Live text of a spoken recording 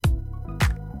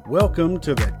Welcome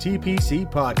to the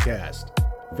TPC Podcast.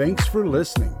 Thanks for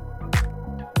listening.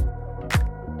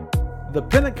 The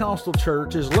Pentecostal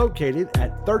Church is located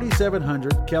at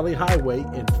 3700 Kelly Highway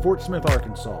in Fort Smith,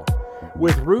 Arkansas.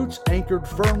 With roots anchored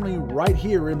firmly right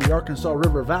here in the Arkansas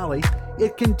River Valley,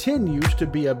 it continues to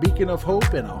be a beacon of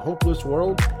hope in a hopeless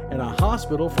world and a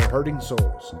hospital for hurting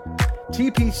souls.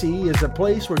 TPC is a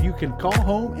place where you can call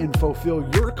home and fulfill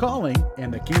your calling in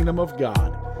the kingdom of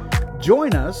God.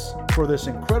 Join us for this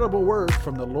incredible word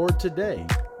from the Lord today.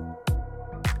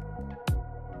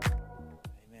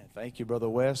 Amen. Thank you, Brother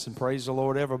Wes, and praise the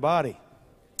Lord, everybody.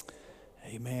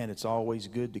 Amen. It's always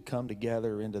good to come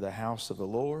together into the house of the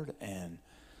Lord and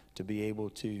to be able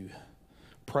to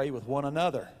pray with one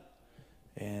another.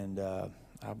 And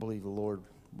I believe the Lord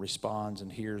responds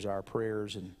and hears our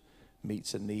prayers and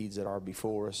meets the needs that are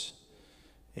before us.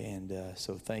 And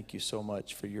so thank you so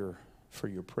much for your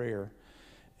prayer.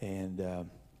 And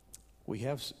we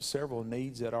have several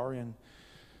needs that are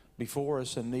before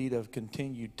us in need of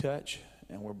continued touch,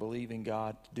 and we're believing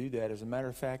God to do that. As a matter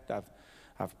of fact,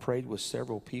 I've prayed with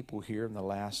several people here in the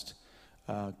last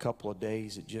couple of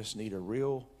days that just need a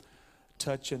real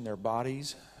touch in their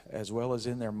bodies as well as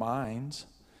in their minds.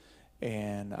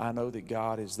 And I know that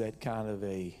God is that kind of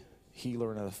a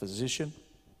healer and a physician.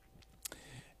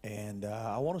 And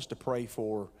I want us to pray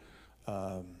for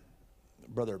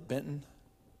Brother Benton.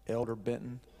 Elder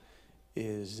Benton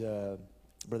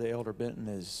Brother Elder Benton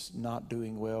is not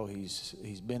doing well. He's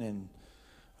been in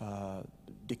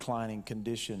declining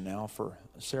condition now for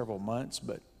several months,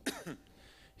 but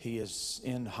he is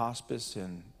in hospice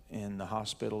and in the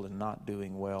hospital and not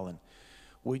doing well. And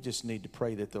we just need to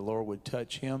pray that the Lord would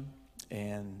touch him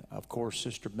and, of course,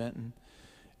 Sister Benton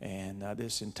and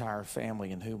this entire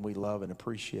family in whom we love and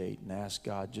appreciate, and ask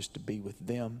God just to be with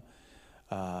them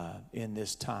in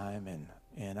this time.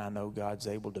 And I know God's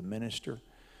able to minister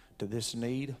to this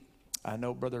need. I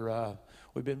know,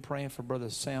 we've been praying for Brother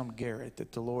Sam Garrett,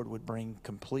 that the Lord would bring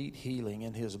complete healing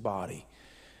in his body.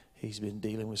 He's been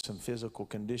dealing with some physical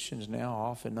conditions now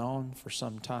off and on for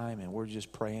some time, and we're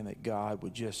just praying that God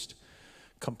would just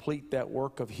complete that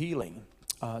work of healing.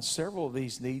 Several of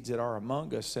these needs that are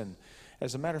among us, and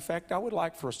as a matter of fact, I would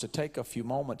like for us to take a few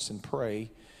moments and pray.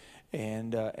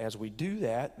 And as we do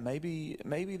that, maybe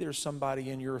there's somebody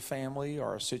in your family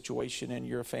or a situation in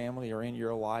your family or in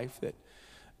your life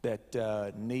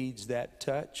that needs that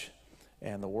touch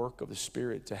and the work of the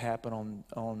Spirit to happen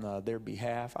on their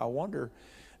behalf. I wonder,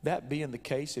 that being the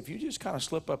case, if you just kind of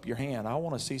slip up your hand, I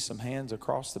want to see some hands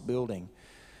across the building.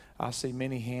 I see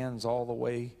many hands all the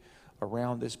way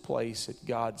around this place that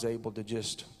God's able to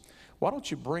just, why don't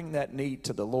you bring that need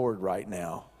to the Lord right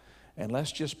now? And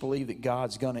let's just believe that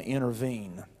God's going to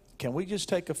intervene. Can we just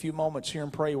take a few moments here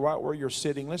and pray right where you're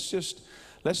sitting? Let's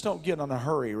don't get in a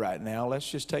hurry right now. Let's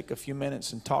just take a few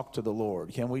minutes and talk to the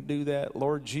Lord. Can we do that?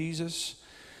 Lord Jesus,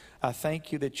 I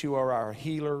thank you that you are our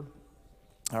healer,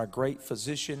 our great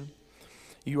physician.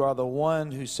 You are the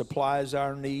one who supplies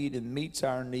our need and meets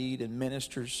our need and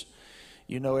ministers.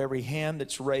 You know every hand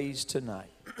that's raised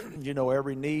tonight. You know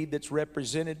every need that's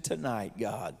represented tonight,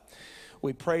 God.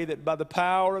 We pray that by the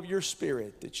power of your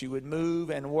Spirit that you would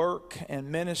move and work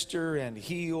and minister and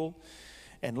heal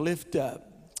and lift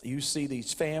up. You see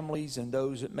these families and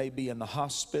those that may be in the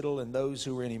hospital and those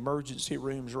who are in emergency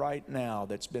rooms right now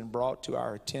that's been brought to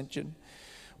our attention.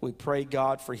 We pray,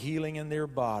 God, for healing in their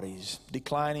bodies,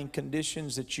 declining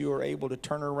conditions that you are able to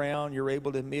turn around. You're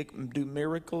able to do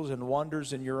miracles and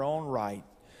wonders in your own right.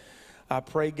 I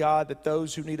pray, God, that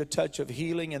those who need a touch of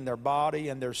healing in their body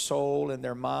and their soul and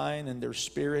their mind and their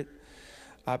spirit,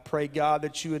 I pray, God,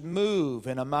 that you would move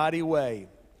in a mighty way,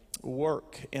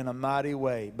 work in a mighty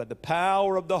way. By the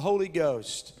power of the Holy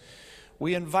Ghost,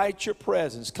 we invite your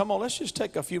presence. Come on, let's just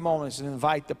take a few moments and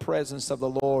invite the presence of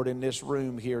the Lord in this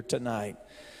room here tonight.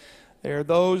 There are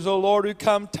those, oh Lord, who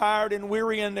come tired and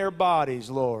weary in their bodies,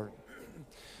 Lord.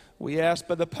 We ask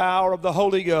by the power of the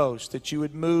Holy Ghost that you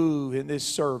would move in this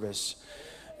service,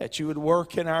 that you would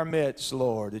work in our midst,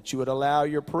 Lord, that you would allow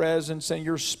your presence and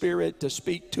your Spirit to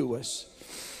speak to us.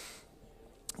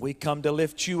 We come to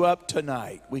lift you up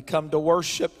tonight. We come to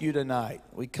worship you tonight.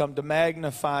 We come to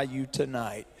magnify you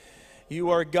tonight. You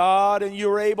are God and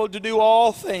you are able to do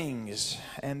all things,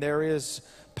 and there is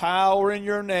power in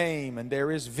your name, and there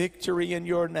is victory in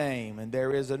your name, and there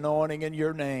is anointing in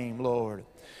your name, Lord.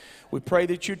 We pray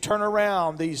that you turn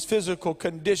around these physical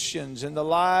conditions in the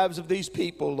lives of these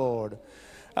people, Lord.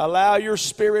 Allow your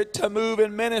Spirit to move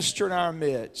and minister in our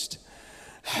midst.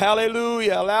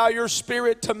 Hallelujah. Allow your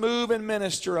Spirit to move and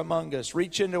minister among us.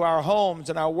 Reach into our homes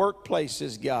and our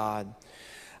workplaces, God.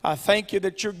 I thank you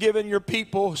that you're giving your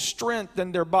people strength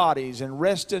in their bodies and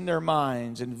rest in their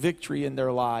minds and victory in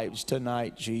their lives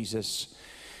tonight, Jesus.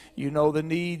 You know the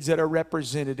needs that are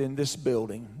represented in this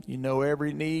building. You know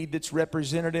every need that's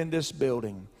represented in this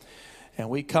building. And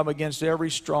we come against every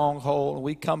stronghold, and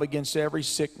we come against every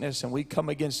sickness, and we come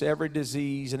against every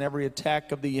disease and every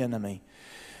attack of the enemy.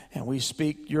 And we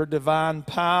speak your divine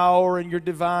power and your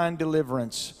divine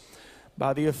deliverance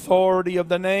by the authority of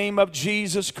the name of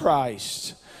Jesus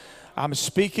Christ. I'm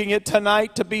speaking it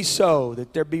tonight to be so,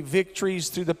 that there be victories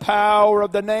through the power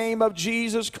of the name of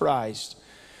Jesus Christ.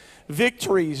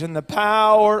 Victories in the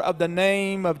power of the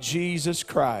name of Jesus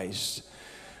Christ.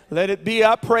 Let it be,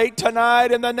 I pray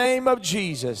tonight, in the name of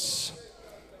Jesus.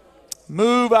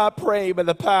 Move, I pray, by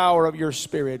the power of your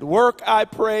Spirit. Work, I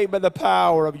pray, by the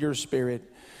power of your Spirit.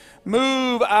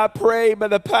 Move, I pray, by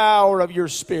the power of your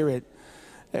Spirit.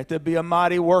 Let there be a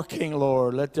mighty working,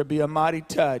 Lord. Let there be a mighty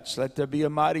touch. Let there be a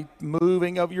mighty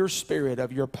moving of your Spirit,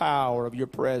 of your power, of your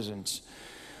presence.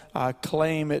 I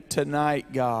claim it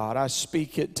tonight, God. I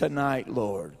speak it tonight,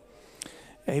 Lord.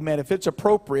 Amen. If it's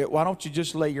appropriate, why don't you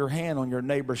just lay your hand on your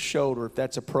neighbor's shoulder if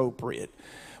that's appropriate?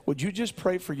 Would you just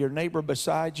pray for your neighbor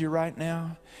beside you right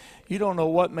now? You don't know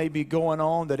what may be going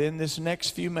on, that in this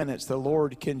next few minutes the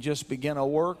Lord can just begin a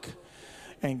work.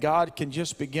 And God can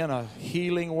just begin a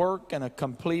healing work and a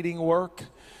completing work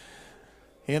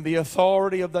in the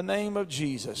authority of the name of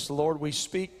Jesus. Lord, we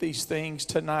speak these things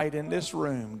tonight in this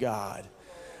room, God,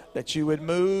 that you would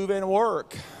move and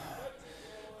work.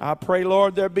 I pray,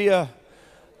 Lord, there be a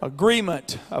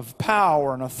agreement of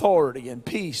power and authority and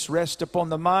peace rest upon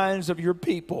the minds of your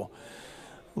people.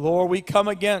 Lord, we come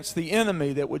against the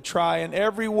enemy that would try in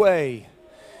every way,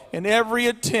 in every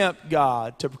attempt,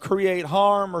 God, to create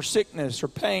harm or sickness or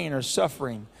pain or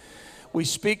suffering. We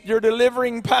speak your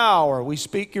delivering power. We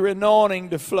speak your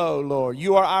anointing to flow, Lord.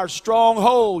 You are our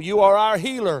stronghold. You are our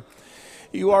healer.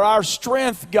 You are our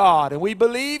strength, God. And we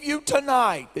believe you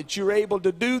tonight that you're able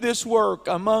to do this work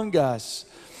among us.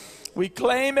 We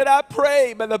claim it, I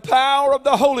pray, by the power of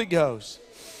the Holy Ghost.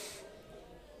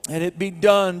 Let it be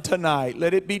done tonight.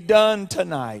 Let it be done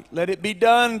tonight. Let it be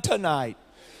done tonight.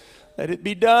 Let it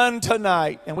be done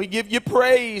tonight. And we give you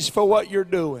praise for what you're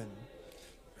doing.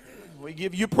 We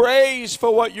give you praise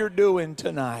for what you're doing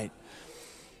tonight.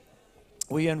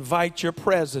 We invite your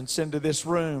presence into this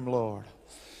room, Lord.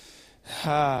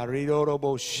 Hallelujah.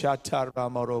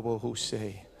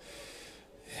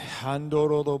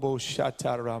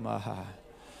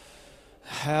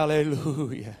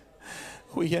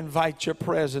 We invite your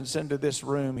presence into this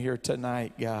room here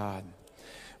tonight, God.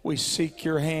 We seek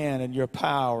your hand and your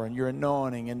power and your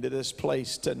anointing into this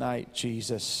place tonight,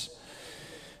 Jesus.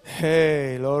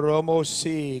 Hey, Lord,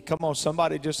 come on,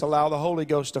 somebody just allow the Holy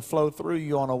Ghost to flow through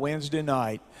you on a Wednesday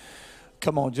night.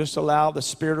 Come on, just allow the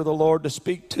Spirit of the Lord to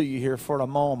speak to you here for a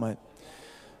moment.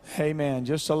 Amen.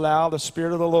 Just allow the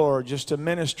Spirit of the Lord just to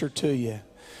minister to you.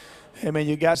 Amen.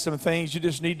 You got some things you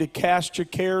just need to cast your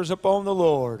cares upon the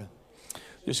Lord.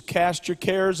 Just cast your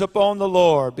cares upon the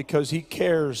Lord because He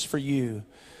cares for you.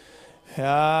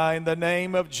 In the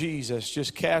name of Jesus,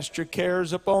 just cast your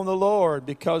cares upon the Lord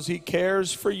because He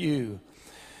cares for you.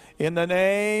 In the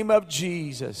name of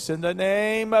Jesus, in the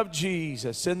name of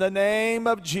Jesus, in the name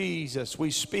of Jesus, we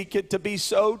speak it to be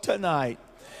so tonight.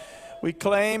 We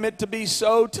claim it to be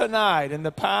so tonight in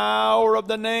the power of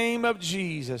the name of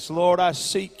Jesus. Lord, I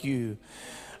seek you.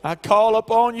 I call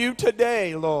upon you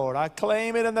today, Lord. I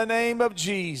claim it in the name of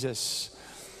Jesus.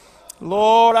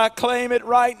 Lord, I claim it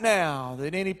right now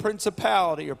that any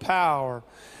principality or power,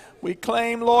 we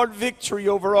claim, Lord, victory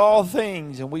over all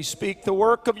things, and we speak the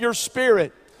work of your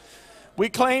Spirit. We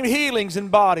claim healings in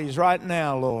bodies right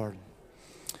now, Lord.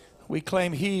 We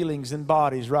claim healings in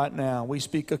bodies right now. We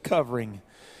speak a covering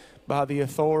by the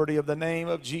authority of the name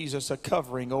of Jesus, a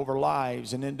covering over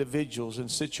lives and individuals and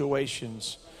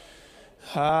situations.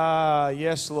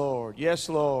 Yes, Lord. Yes,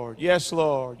 Lord. Yes,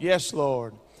 Lord. Yes,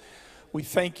 Lord. We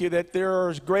thank you that there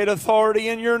is great authority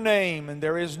in your name, and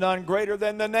there is none greater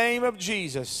than the name of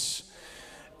Jesus.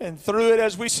 And through it,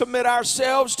 as we submit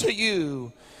ourselves to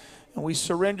you, and we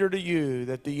surrender to you,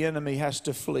 that the enemy has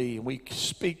to flee. We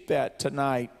speak that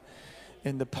tonight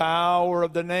in the power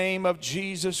of the name of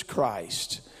Jesus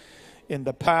Christ. In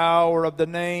the power of the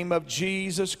name of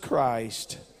Jesus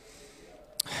Christ.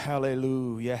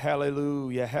 Hallelujah,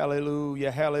 hallelujah,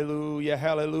 hallelujah, hallelujah,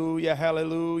 hallelujah,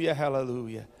 hallelujah,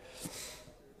 hallelujah.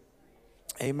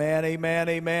 Amen, amen,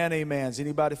 amen, amen. Does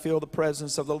anybody feel the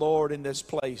presence of the Lord in this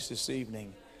place this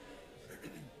evening?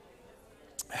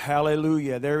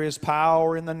 Hallelujah. There is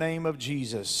power in the name of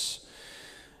Jesus.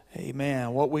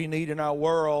 Amen. What we need in our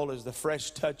world is the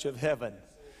fresh touch of heaven.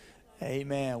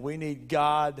 Amen. We need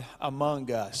God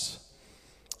among us.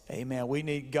 Amen. We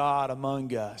need God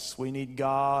among us. We need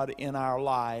God in our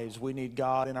lives. We need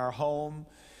God in our home.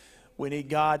 We need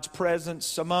God's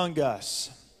presence among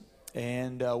us.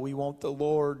 And we want the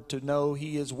Lord to know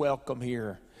He is welcome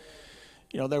here.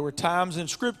 You know, there were times in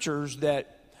Scriptures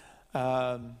that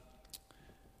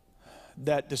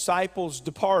disciples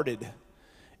departed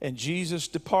and Jesus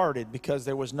departed because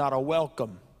there was not a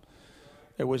welcome.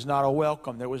 There was not a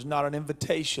welcome. There was not an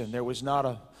invitation. There was not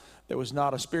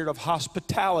a spirit of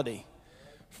hospitality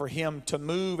for Him to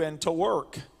move and to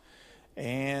work.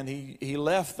 And he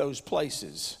left those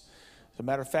places. As a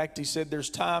matter of fact, He said there's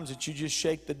times that you just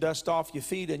shake the dust off your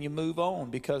feet and you move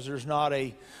on because there's not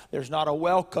a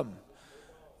welcome.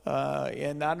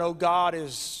 And I know God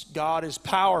is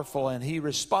powerful, and He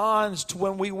responds to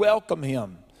when we welcome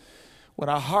Him, when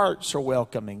our hearts are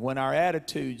welcoming, when our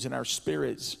attitudes and our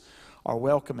spirits are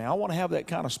welcoming. I want to have that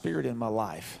kind of spirit in my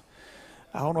life.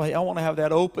 I want to have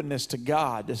that openness to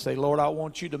God to say, Lord, I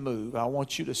want you to move. I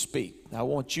want you to speak. I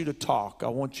want you to talk. I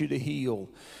want you to heal.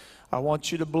 I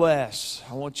want you to bless.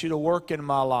 I want you to work in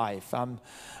my life. I'm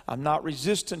not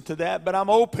resistant to that, but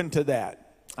I'm open to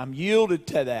that. I'm yielded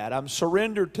to that. I'm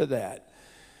surrendered to that.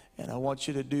 And I want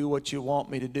you to do what you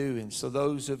want me to do. And so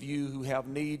those of you who have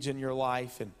needs in your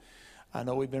life, and I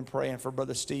know we've been praying for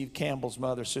Brother Steve Campbell's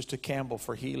mother, Sister Campbell,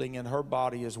 for healing in her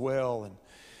body as well.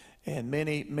 And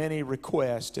many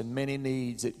requests and many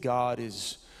needs that God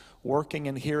is working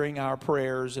and hearing our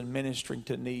prayers and ministering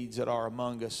to needs that are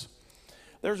among us.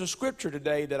 There's a scripture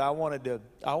today that I want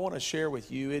to share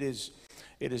with you. It is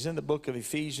in the book of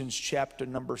Ephesians chapter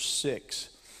number 6.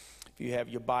 If you have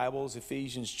your Bibles,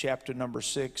 Ephesians chapter number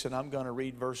 6, and I'm going to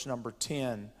read verse number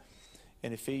 10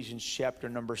 in Ephesians chapter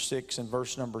number 6 and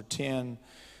verse number 10,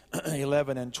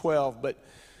 11, and 12. But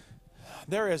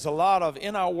there is a lot of,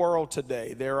 in our world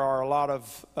today, there's a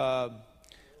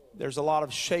lot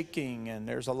of shaking, and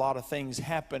there's a lot of things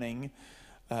happening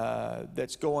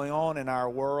that's going on in our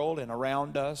world and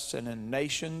around us and in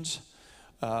nations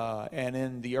and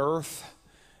in the earth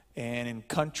and in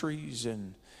countries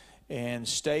and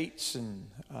states, and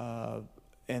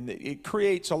it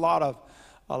creates a lot of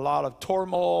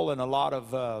turmoil and a lot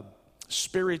of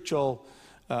spiritual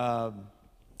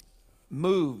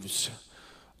moves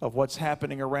of what's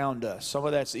happening around us. Some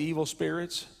of that's evil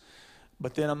spirits,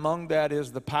 but then among that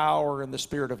is the power and the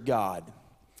Spirit of God.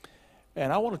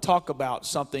 And I want to talk about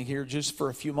something here just for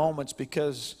a few moments,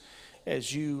 because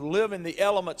as you live in the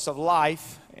elements of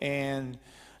life, and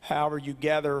however you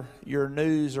gather your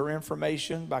news or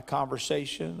information by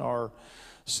conversation or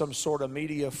some sort of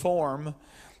media form,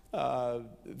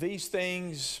 these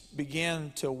things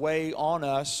begin to weigh on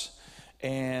us,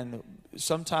 and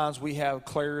sometimes we have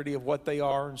clarity of what they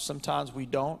are, and sometimes we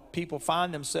don't. People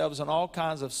find themselves in all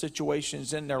kinds of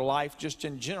situations in their life, just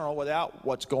in general, without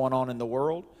what's going on in the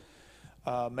world.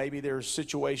 Maybe there's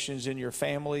situations in your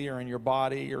family or in your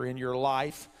body or in your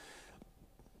life.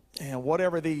 And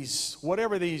whatever these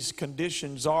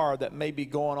conditions are that may be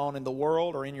going on in the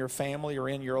world or in your family or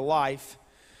in your life,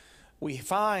 we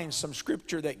find some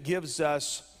scripture that gives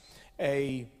us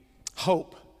a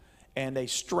hope and a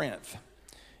strength.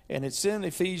 And it's in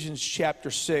Ephesians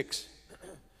chapter 6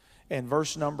 and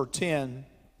verse number 10.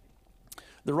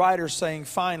 The writer's saying,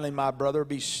 finally, my brethren,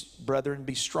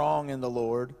 be strong in the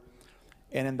Lord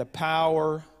and in the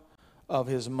power of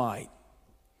His might.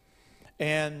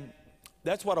 And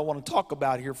that's what I want to talk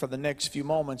about here for the next few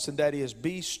moments, and that is,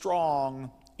 be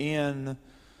strong in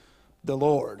the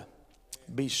Lord.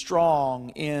 Be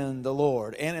strong in the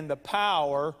Lord and in the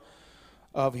power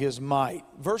of His might.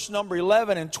 Verse number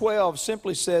 11 and 12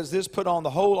 simply says this: put on the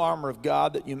whole armor of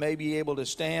God, that you may be able to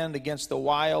stand against the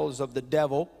wiles of the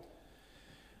devil.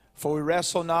 For we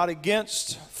wrestle not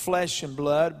against flesh and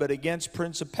blood, but against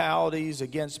principalities,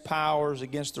 against powers,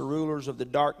 against the rulers of the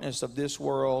darkness of this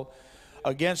world,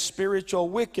 against spiritual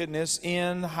wickedness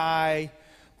in high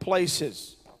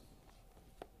places.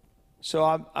 So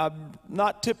I'm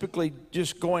not typically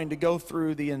just going to go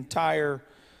through the entire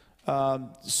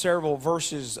several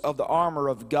verses of the armor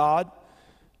of God.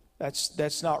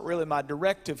 That's not really my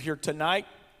directive here tonight.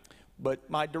 But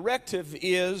my directive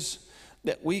is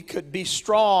that we could be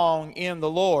strong in the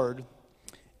Lord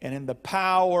and in the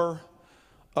power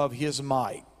of His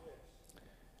might.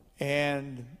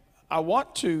 And I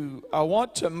want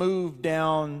to move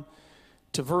down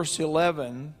to verse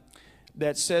 11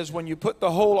 that says, when you put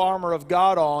the whole armor of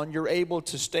God on, you're able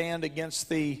to stand against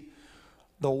the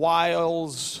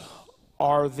wiles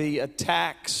or the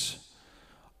attacks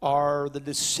or the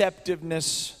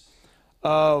deceptiveness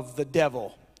of the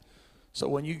devil. So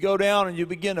when you go down and you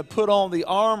begin to put on the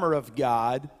armor of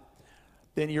God,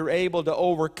 then you're able to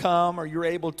overcome, or you're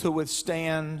able to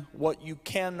withstand what you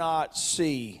cannot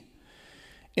see.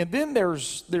 And then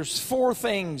there's 4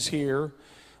 things here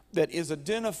that is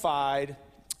identified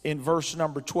in verse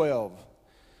number 12.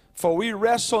 For we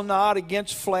wrestle not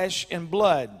against flesh and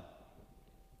blood.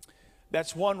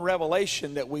 That's one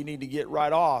revelation that we need to get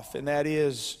right off, and that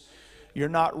is, you're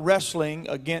not wrestling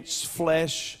against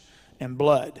flesh and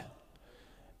blood.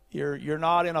 You're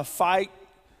not in a fight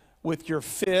with your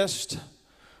fist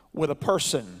with a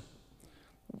person.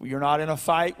 You're not in a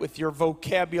fight with your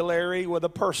vocabulary with a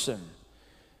person.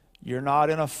 You're not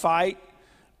in a fight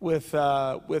with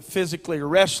physically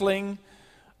wrestling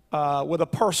with a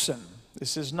person.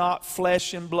 This is not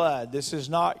flesh and blood. This is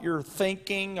not your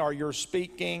thinking or your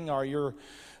speaking or your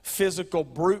physical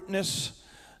bruteness.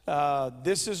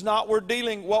 This is not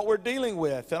what we're dealing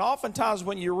with. And oftentimes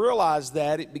when you realize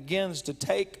that, it begins to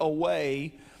take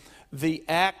away the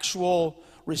actual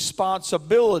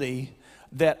responsibility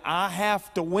that I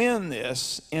have to win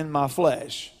this in my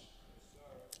flesh.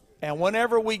 And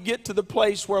whenever we get to the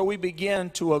place where we begin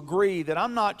to agree that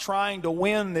I'm not trying to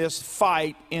win this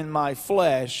fight in my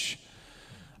flesh,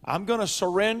 I'm going to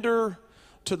surrender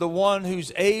to the one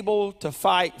who's able to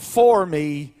fight for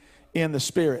me in the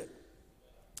Spirit.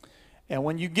 And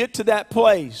when you get to that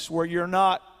place where you're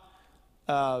not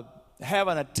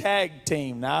having a tag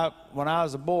team. Now, when I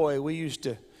was a boy, we used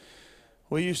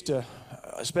to,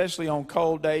 especially on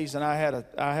cold days, and I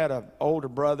had an older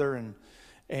brother,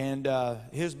 and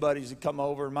his buddies would come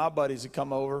over, and my buddies would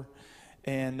come over,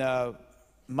 and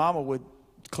Mama would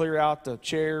clear out the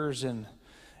chairs, and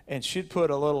she'd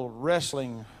put a little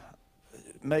wrestling,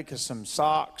 make us some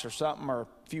socks or something, or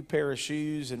a few pair of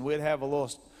shoes, and we'd have a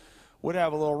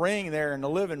little ring there in the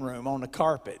living room on the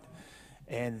carpet.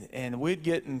 And we'd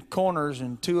get in corners,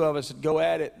 and 2 of us would go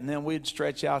at it, and then we'd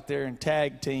stretch out there and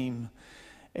tag team.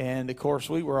 And, of course,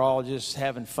 we were all just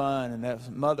having fun, and that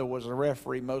mother was a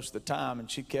referee most of the time, and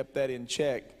she kept that in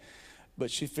check. But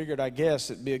she figured, I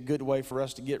guess, it'd be a good way for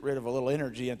us to get rid of a little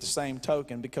energy at the same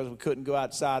token, because we couldn't go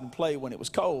outside and play when it was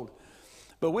cold.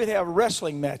 But we'd have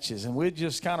wrestling matches, and we'd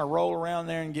just kind of roll around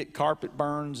there and get carpet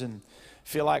burns and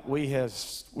feel like we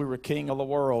were king of the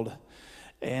world.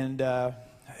 And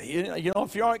you know,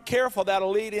 if you aren't careful, that'll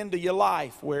lead into your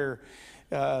life where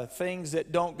things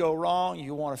that don't go wrong,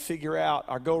 you want to figure out,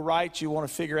 or go right, you want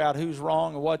to figure out who's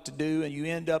wrong and what to do, and you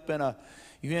end up in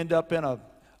a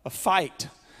fight.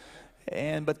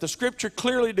 But the Scripture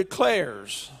clearly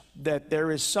declares that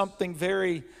there is something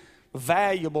very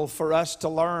valuable for us to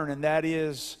learn, and that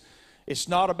is, it's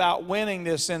not about winning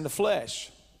this in the flesh.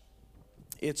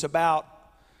 It's about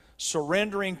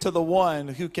surrendering to the one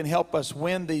who can help us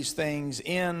win these things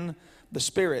in the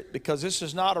Spirit, because this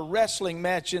is not a wrestling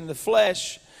match in the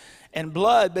flesh and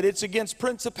blood, but it's against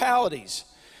principalities.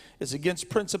 It's against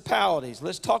principalities.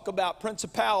 Let's talk about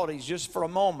principalities just for a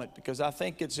moment, because I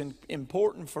think it's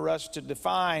important for us to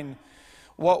define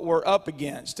what we're up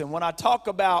against. And when I talk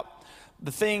about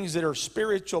the things that are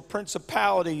spiritual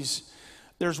principalities,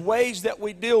 there's ways that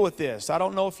we deal with this. I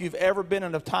don't know if you've ever been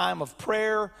in a time of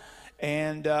prayer,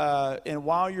 and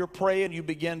while you're praying, you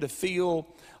begin to feel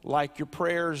like your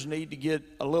prayers need to get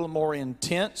a little more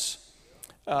intense,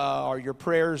 or your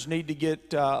prayers need to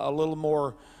get a little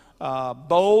more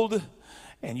bold,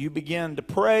 and you begin to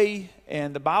pray.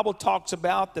 And the Bible talks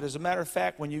about that, as a matter of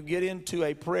fact, when you get into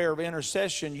a prayer of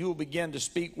intercession, you will begin to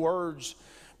speak words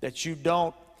that you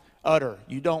don't utter,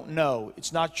 you don't know.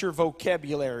 It's not your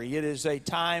vocabulary. It is a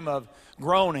time of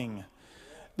groaning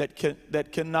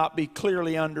that cannot be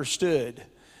clearly understood.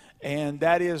 And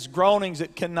that is groanings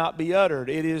that cannot be uttered.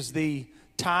 It is the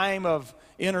time of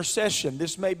intercession.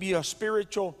 This may be a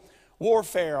spiritual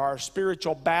warfare or a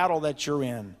spiritual battle that you're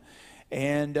in.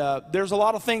 And there's a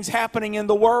lot of things happening in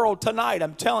the world tonight.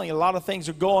 I'm telling you, a lot of things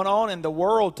are going on in the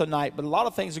world tonight, but a lot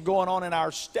of things are going on in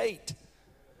our state.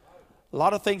 A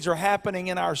lot of things are happening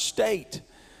in our state.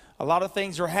 A lot of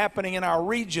things are happening in our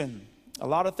region. A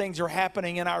lot of things are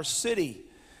happening in our city.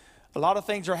 A lot of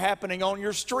things are happening on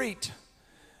your street.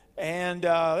 And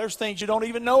there's things you don't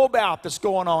even know about that's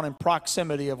going on in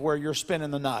proximity of where you're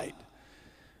spending the night.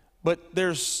 But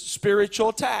there's spiritual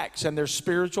attacks, and there's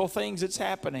spiritual things that's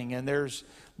happening, and there's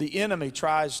the enemy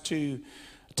tries to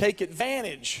take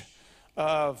advantage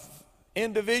of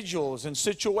individuals and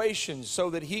situations so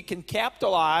that he can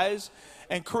capitalize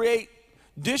and create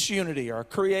disunity or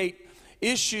create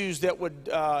issues that would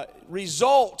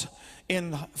result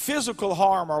in physical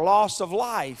harm or loss of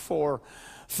life, or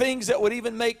things that would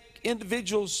even make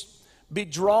individuals be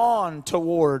drawn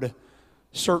toward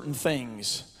certain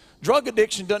things. Drug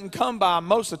addiction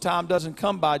most of the time doesn't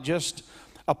come by just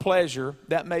a pleasure.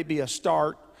 That may be a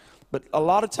start, But a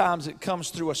lot of times it comes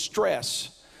through a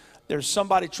stress. There's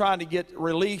somebody trying to get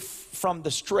relief from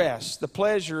the stress. The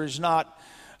pleasure is not,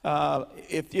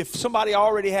 if somebody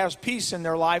already has peace in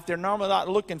their life, they're normally not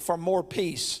looking for more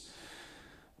peace.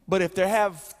 But if they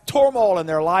have turmoil in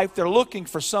their life, they're looking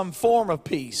for some form of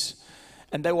peace.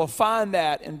 And they will find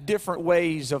that in different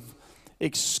ways of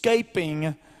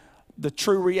escaping the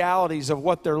true realities of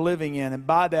what they're living in. And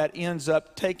by that ends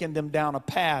up taking them down a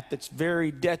path that's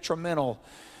very detrimental.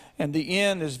 And the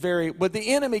end is but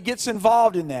the enemy gets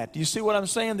involved in that. Do you see what I'm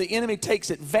saying? The enemy takes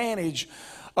advantage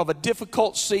of a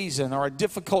difficult season or a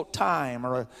difficult time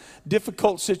or a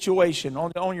difficult situation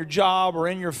on your job or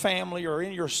in your family or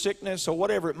in your sickness or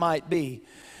whatever it might be,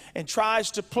 and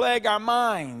tries to plague our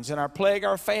minds and plague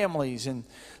our families. And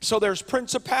so there's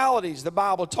principalities the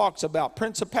Bible talks about.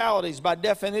 Principalities, by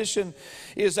definition,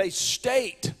 is a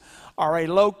state or a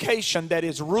location that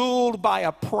is ruled by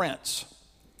a prince.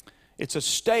 It's a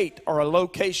state or a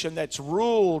location that's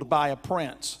ruled by a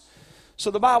prince. So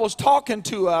the Bible's talking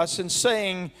to us and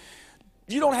saying,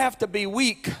 you don't have to be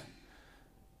weak.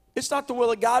 It's not the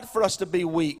will of God for us to be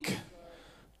weak.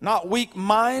 Not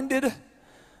weak-minded,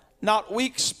 not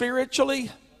weak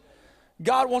spiritually.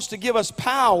 God wants to give us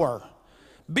power.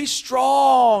 Be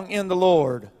strong in the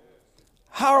Lord.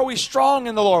 How are we strong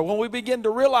in the Lord? When we begin to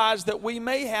realize that we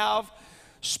may have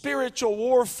spiritual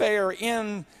warfare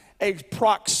in a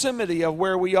proximity of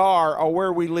where we are or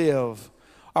where we live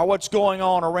or what's going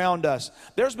on around us.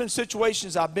 There's been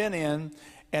situations I've been in,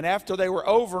 and after they were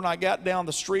over and I got down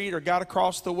the street or got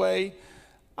across the way,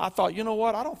 I thought, you know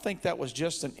what? I don't think that was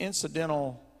just an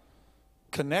incidental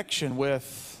connection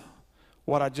with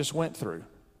what I just went through.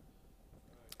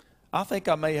 I think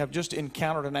I may have just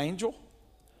encountered an angel,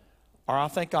 or I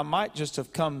think I might just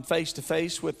have come face to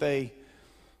face with a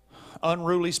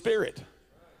unruly spirit.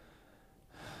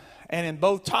 And in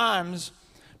both times,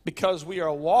 because we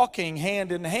are walking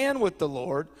hand in hand with the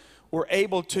Lord, we're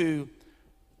able to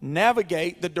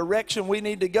navigate the direction we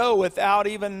need to go without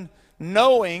even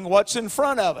knowing what's in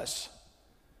front of us.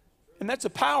 And that's a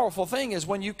powerful thing, is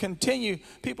when you continue.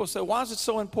 People say, why is it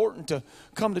so important to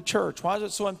come to church? Why is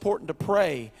it so important to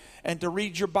pray and to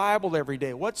read your Bible every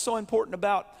day? What's so important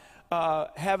about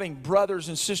having brothers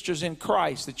and sisters in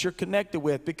Christ that you're connected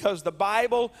with? Because the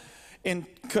Bible in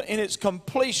its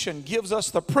completion gives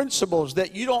us the principles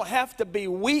that you don't have to be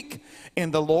weak in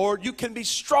the Lord. You can be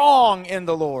strong in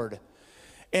the Lord.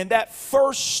 And that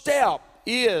first step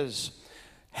is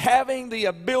having the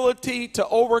ability to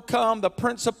overcome the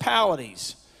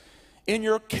principalities in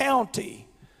your county,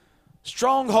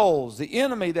 strongholds, the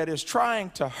enemy that is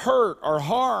trying to hurt or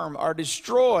harm or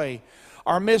destroy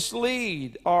or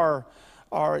mislead or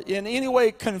in any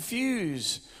way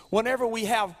confuse. Whenever we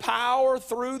have power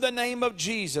through the name of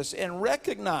Jesus and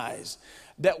recognize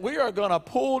that we are going to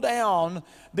pull down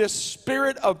this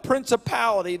spirit of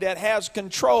principality that has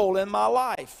control in my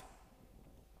life.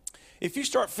 If you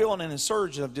start feeling an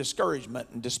surge of discouragement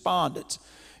and despondence,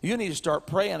 you need to start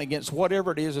praying against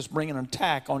whatever it is that's bringing an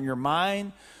attack on your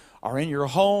mind or in your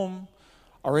home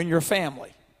or in your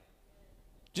family.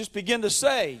 Just begin to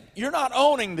say, you're not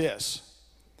owning this.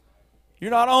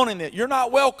 You're not owning it. You're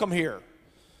not welcome here.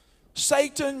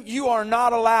 Satan, you are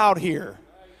not allowed here.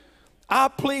 I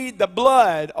plead the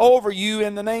blood over you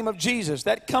in the name of Jesus.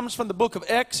 That comes from the book of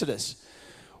Exodus,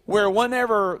 where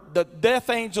whenever the death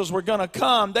angels were going to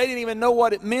come, they didn't even know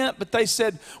what it meant, but they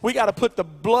said, we got to put the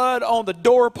blood on the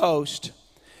doorpost.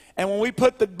 And when we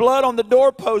put the blood on the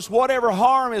doorpost, whatever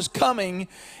harm is coming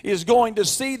is going to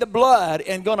see the blood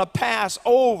and going to pass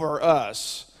over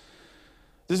us.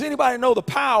 Does anybody know the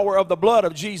power of the blood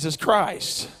of Jesus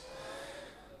Christ?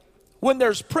 When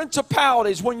there's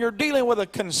principalities, when you're dealing with a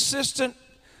consistent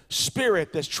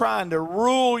spirit that's trying to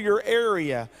rule your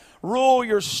area, rule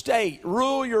your state,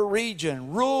 rule your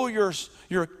region, rule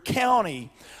your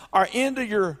county, or into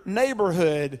your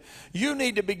neighborhood, you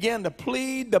need to begin to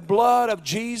plead the blood of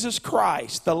Jesus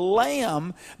Christ, the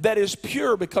Lamb that is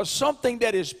pure, because something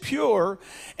that is pure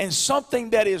and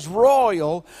something that is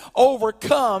royal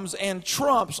overcomes and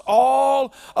trumps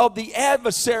all of the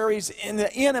adversaries and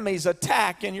the enemy's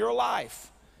attack in your life.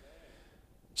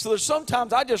 So there's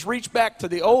sometimes I just reach back to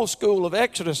the old school of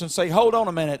Exodus and say, hold on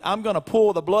a minute, I'm going to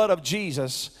pull the blood of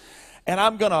Jesus and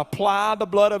I'm going to apply the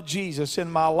blood of Jesus in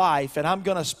my life, and I'm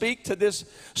going to speak to this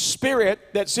spirit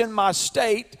that's in my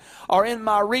state or in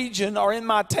my region or in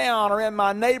my town or in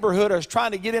my neighborhood or is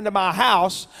trying to get into my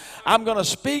house. I'm going to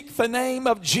speak the name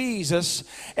of Jesus,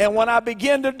 and when I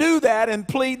begin to do that and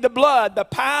plead the blood, the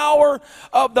power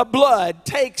of the blood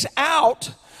takes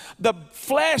out the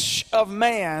flesh of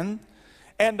man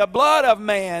and the blood of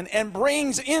man and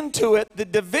brings into it the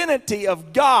divinity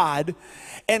of God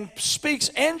and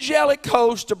speaks angelic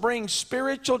hosts to bring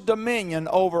spiritual dominion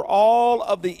over all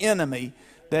of the enemy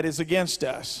that is against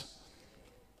us.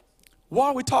 Why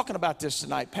are we talking about this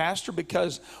tonight, Pastor?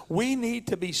 Because we need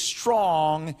to be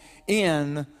strong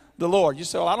in the Lord. You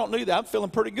say, well, I don't need that. I'm feeling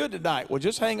pretty good tonight. Well,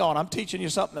 just hang on. I'm teaching you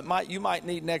something that you might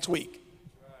need next week.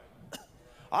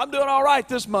 I'm doing all right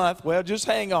this month. Well, just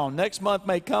hang on. Next month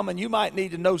may come and you might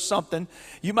need to know something.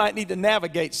 You might need to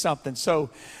navigate something. So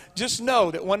just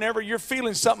know that whenever you're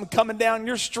feeling something coming down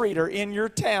your street or in your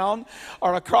town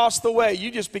or across the way,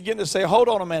 you just begin to say, hold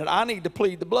on a minute. I need to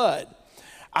plead the blood.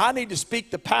 I need to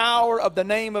speak the power of the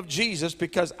name of Jesus,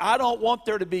 because I don't want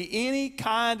there to be any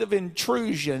kind of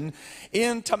intrusion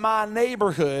into my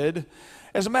neighborhood.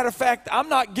 As a matter of fact, I'm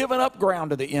not giving up ground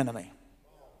to the enemy.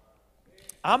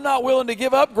 I'm not willing to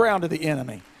give up ground to the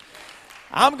enemy.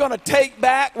 I'm going to take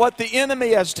back what the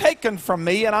enemy has taken from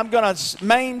me, and I'm going to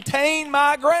maintain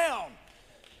my ground.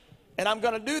 And I'm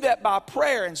going to do that by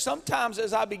prayer. And sometimes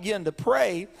as I begin to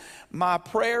pray, my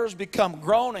prayers become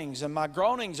groanings, and my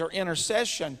groanings are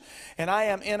intercession. And I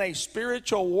am in a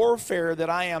spiritual warfare that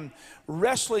I am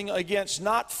wrestling against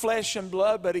not flesh and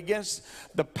blood, but against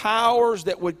the powers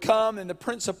that would come and the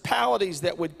principalities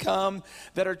that would come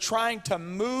that are trying to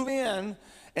move in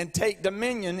and take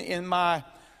dominion in my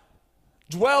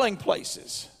dwelling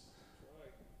places.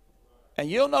 And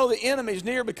you'll know the enemy's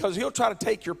near because he'll try to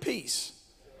take your peace.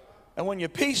 And when your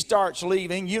peace starts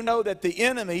leaving, you know that the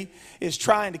enemy is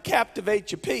trying to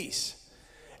captivate your peace.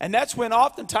 And that's when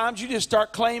oftentimes you just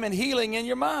start claiming healing in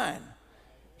your mind,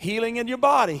 healing in your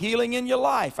body, healing in your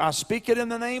life. I speak it in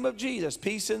the name of Jesus,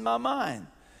 peace in my mind.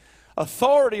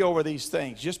 Authority over these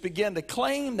things. Just begin to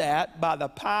claim that by the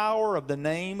power of the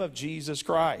name of Jesus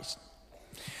Christ.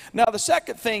 Now, the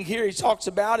second thing here he talks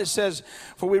about, it says,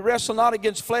 for we wrestle not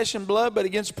against flesh and blood, but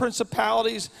against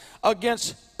principalities,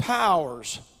 against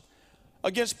powers.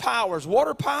 Against powers. What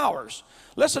are powers?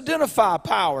 Let's identify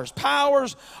powers.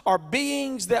 Powers are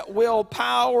beings that will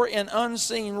power in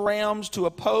unseen realms to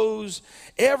oppose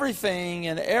everything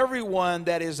and everyone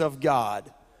that is of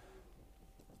God.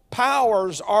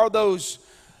 Powers are those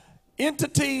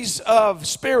entities of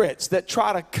spirits that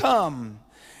try to come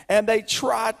and they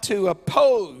try to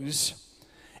oppose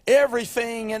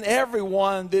everything and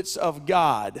everyone that's of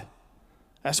God.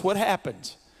 That's what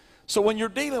happens. So when you're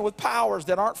dealing with powers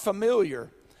that aren't familiar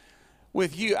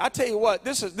with you, I tell you what,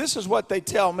 this is what they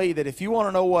tell me, that if you want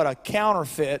to know what a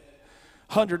counterfeit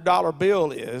 $100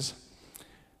 bill is,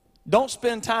 don't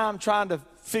spend time trying to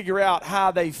figure out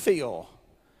how they feel.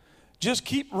 Just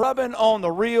keep rubbing on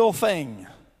the real thing.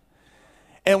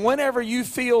 And whenever you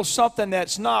feel something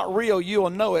that's not real,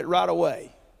 you'll know it right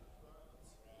away.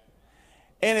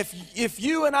 And if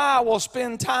you and I will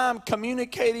spend time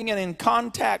communicating and in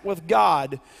contact with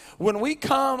God, when we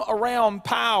come around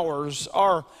powers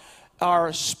or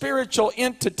spiritual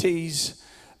entities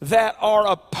that are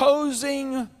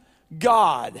opposing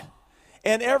God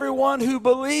and everyone who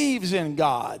believes in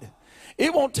God,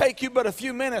 it won't take you but a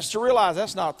few minutes to realize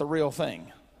that's not the real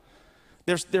thing.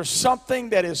 There's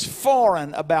something that is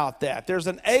foreign about that. There's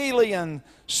an alien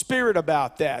spirit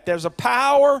about that. There's a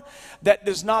power that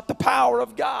is not the power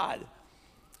of God.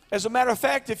 As a matter of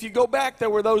fact, if you go back, there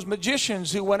were those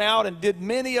magicians who went out and did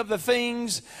many of the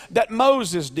things that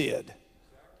Moses did.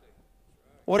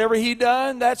 Whatever he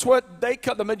done, that's what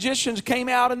the magicians came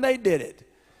out and they did it.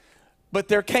 But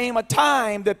there came a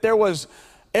time that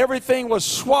everything was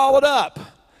swallowed up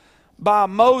by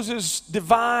Moses'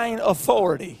 divine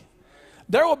authority.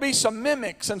 There will be some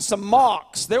mimics and some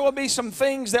mocks. There will be some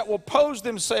things that will pose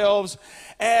themselves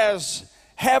as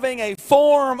having a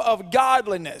form of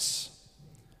godliness,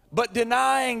 but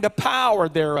denying the power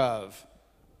thereof.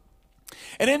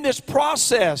 And in this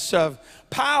process of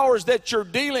powers that you're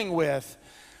dealing with,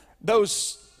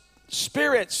 those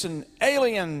spirits and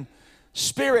alien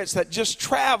spirits that just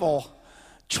travel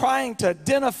trying to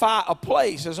identify a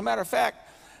place. As a matter of fact,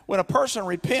 when a person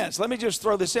repents, let me just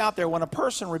throw this out there. When a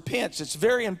person repents, it's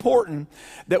very important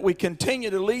that we continue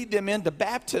to lead them into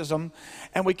baptism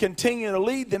and we continue to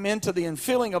lead them into the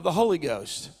infilling of the Holy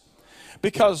Ghost.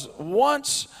 Because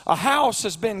once a house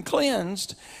has been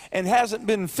cleansed and hasn't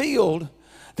been filled,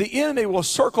 the enemy will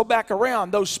circle back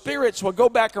around. Those spirits will go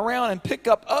back around and pick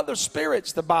up other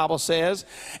spirits, the Bible says,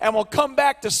 and will come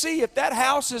back to see if that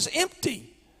house is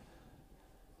empty.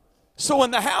 So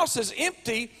when the house is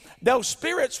empty, those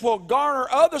spirits will garner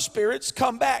other spirits,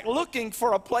 come back looking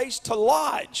for a place to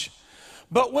lodge.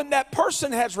 But when that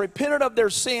person has repented of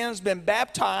their sins, been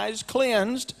baptized,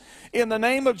 cleansed in the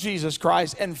name of Jesus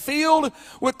Christ, and filled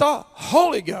with the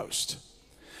Holy Ghost,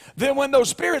 then when those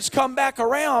spirits come back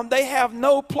around, they have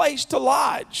no place to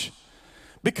lodge.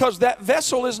 Because that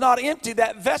vessel is not empty.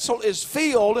 That vessel is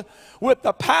filled with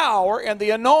the power and the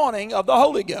anointing of the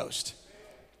Holy Ghost.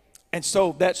 And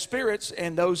so that spirits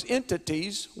and those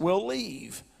entities will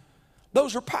leave.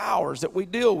 Those are powers that we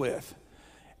deal with.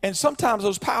 And sometimes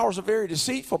those powers are very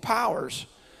deceitful powers.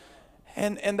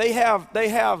 And they have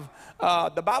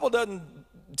the Bible doesn't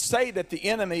say that the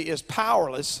enemy is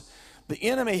powerless. The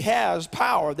enemy has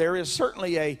power. There is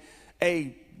certainly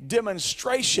a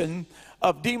demonstration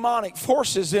of demonic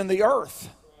forces in the earth.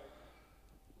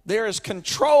 There is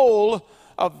control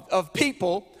of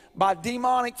people by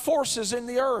demonic forces in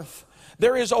the earth.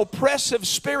 There is oppressive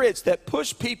spirits that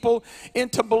push people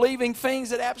into believing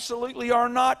things that absolutely are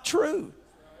not true.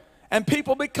 And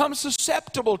people become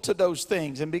susceptible to those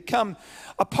things and become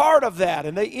a part of that.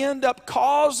 And they end up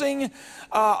causing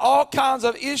all kinds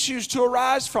of issues to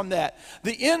arise from that.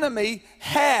 The enemy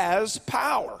has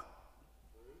power.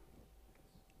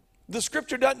 The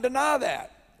scripture doesn't deny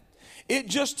that. It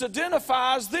just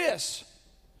identifies this.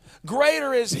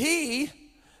 Greater is he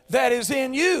that is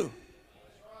in you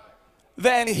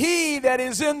than he that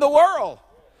is in the world.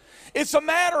 It's a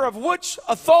matter of which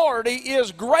authority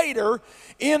is greater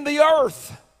in the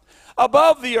earth,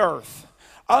 above the earth,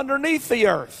 underneath the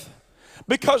earth.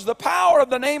 Because the power of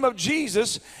the name of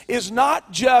Jesus is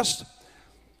not just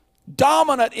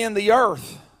dominant in the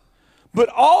earth, but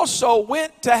also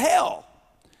went to hell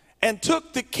and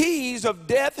took the keys of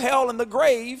death, hell, and the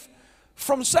grave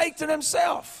from Satan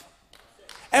himself.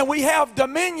 And we have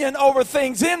dominion over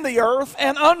things in the earth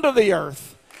and under the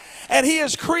earth. And he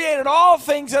has created all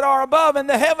things that are above in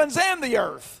the heavens and the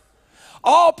earth.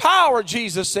 All power,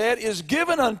 Jesus said, is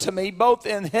given unto me both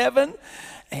in heaven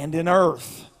and in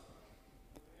earth.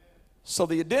 So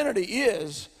the identity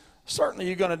is, certainly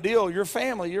you're going to deal, your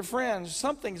family, your friends,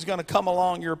 something's going to come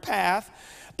along your path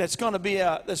that's going to be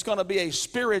a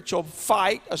spiritual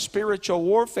fight, a spiritual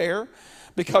warfare,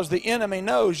 because the enemy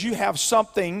knows you have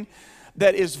something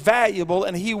that is valuable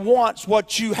and he wants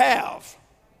what you have.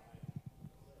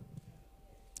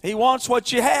 He wants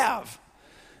what you have.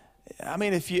 I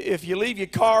mean, if you leave your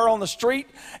car on the street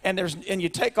and you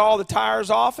take all the tires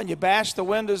off and you bash the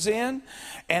windows in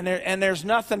and there's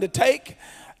nothing to take,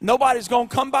 nobody's going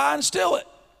to come by and steal it.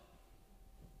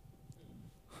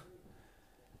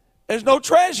 There's no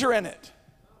treasure in it.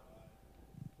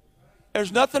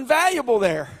 There's nothing valuable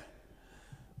there.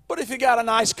 But if you got a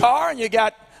nice car and you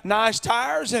got nice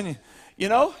tires and,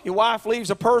 your wife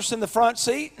leaves a purse in the front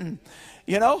seat and,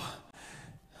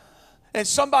 and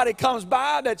somebody comes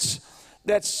by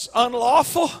that's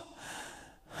unlawful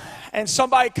and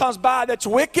somebody comes by that's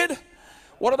wicked,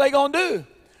 what are they going to do?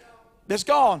 It's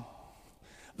gone.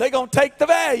 They're going to take the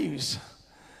values.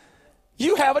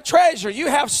 You have a treasure. You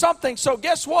have something. So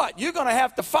guess what? You're going to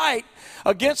have to fight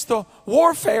against the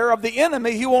warfare of the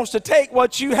enemy who wants to take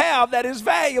what you have that is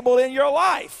valuable in your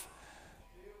life.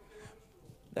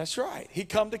 That's right. He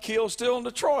come to kill, steal, and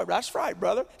destroy. That's right,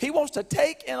 brother. He wants to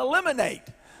take and eliminate.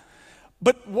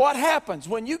 But what happens?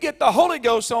 When you get the Holy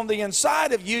Ghost on the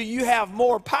inside of you, you have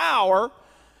more power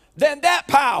than that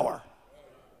power.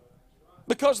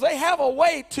 Because they have a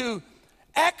way to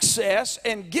access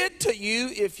and get to you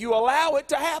if you allow it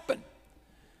to happen.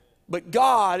 But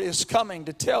God is coming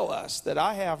to tell us that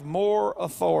I have more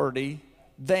authority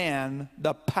than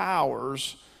the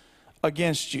powers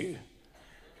against you.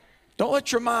 Don't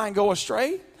let your mind go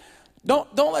astray.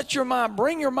 Don't let your mind,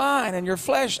 bring your mind and your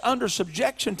flesh under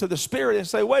subjection to the Spirit and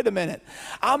say, wait a minute,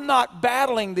 I'm not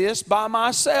battling this by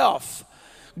myself.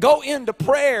 Go into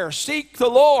prayer, seek the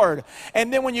Lord,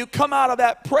 and then when you come out of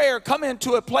that prayer, come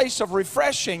into a place of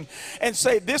refreshing and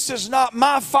say, this is not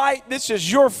my fight, this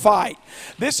is your fight.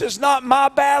 This is not my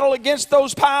battle against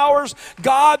those powers.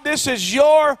 God, this is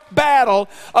your battle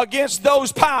against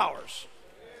those powers.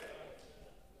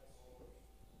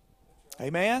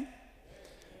 Amen?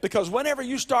 Because whenever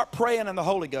you start praying in the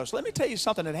Holy Ghost, let me tell you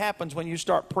something that happens when you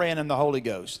start praying in the Holy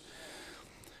Ghost.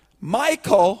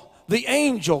 Michael, the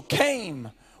angel, came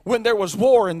when there was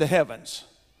war in the heavens.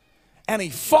 And he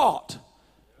fought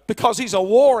because he's a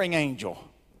warring angel.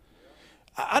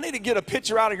 I need to get a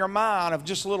picture out of your mind of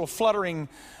just a little fluttering,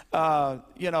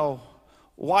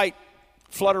 white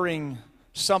fluttering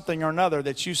something or another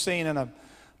that you've seen in a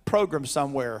program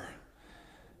somewhere.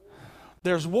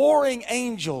 There's warring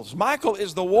angels. Michael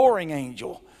is the warring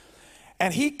angel.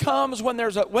 And he comes when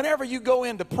whenever you go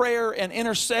into prayer and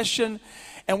intercession,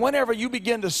 and whenever you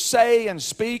begin to say and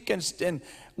speak, and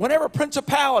whenever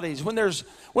principalities, when there's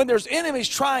enemies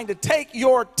trying to take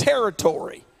your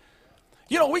territory.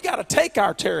 We got to take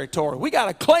our territory. We got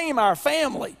to claim our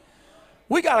family.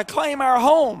 We got to claim our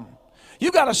home.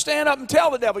 You got to stand up and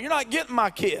tell the devil, you're not getting my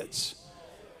kids.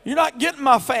 You're not getting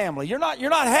my family. You're not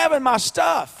having my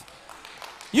stuff.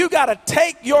 You got to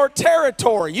take your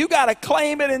territory. You got to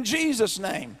claim it in Jesus'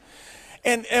 name.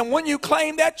 And when you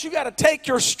claim that, you got to take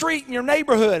your street and your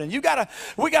neighborhood, and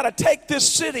we got to take this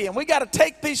city, and we got to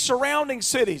take these surrounding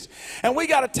cities, and we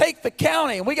got to take the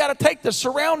county, and we got to take the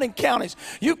surrounding counties.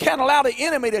 You can't allow the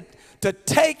enemy to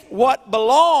take what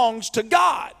belongs to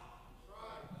God.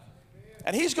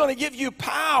 And he's going to give you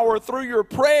power through your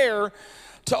prayer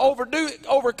to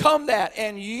overcome that.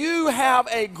 And you have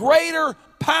a greater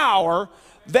power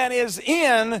than is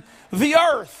in the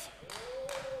earth.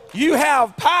 You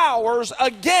have powers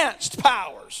against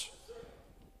powers.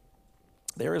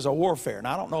 There is a warfare. And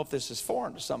I don't know if this is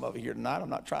foreign to some of you here tonight. I'm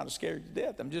not trying to scare you to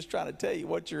death. I'm just trying to tell you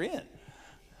what you're in.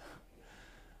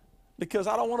 Because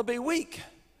I don't want to be weak.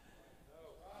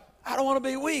 I don't want to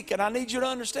be weak. And I need you to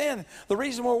understand the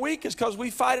reason we're weak is because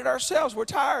we fight it ourselves. We're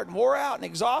tired and wore out and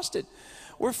exhausted.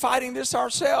 We're fighting this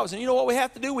ourselves. And you know what we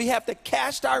have to do? We have to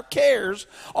cast our cares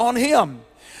on Him.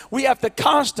 We have to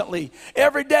constantly,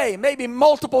 every day, maybe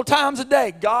multiple times a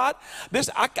day, God,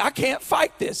 I can't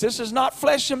fight this. This is not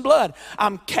flesh and blood.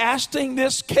 I'm casting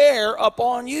this care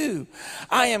upon you.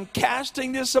 I am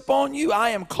casting this upon you. I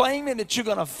am claiming that you're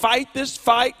going to fight this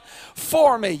fight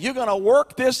for me. You're going to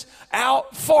work this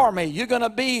out for me. You're going to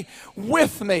be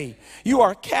with me. You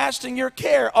are casting your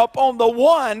care upon the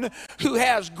one who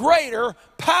has greater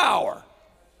power.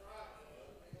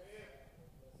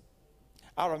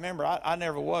 I remember I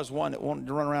never was one that wanted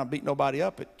to run around and beat nobody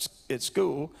up at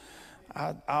school.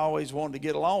 I always wanted to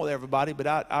get along with everybody, but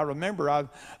I remember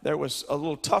there was a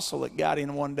little tussle that got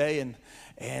in one day, and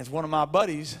it's one of my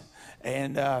buddies,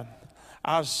 and I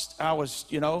was,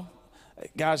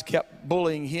 guys kept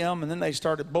bullying him, and then they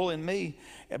started bullying me.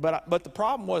 But the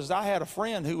problem was I had a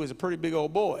friend who was a pretty big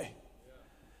old boy,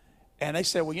 and they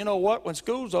said, well, you know what? When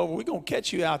school's over, we're going to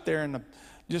catch you out there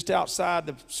just outside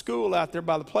the school out there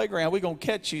by the playground. We're going to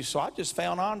catch you. So I just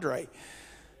found Andre.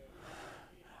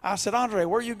 I said, Andre,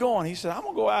 where are you going? He said, I'm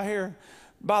going to go out here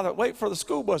wait for the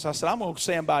school bus. I said, I'm going to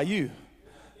stand by you.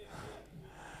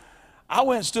 I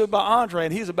went and stood by Andre,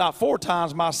 and he's about 4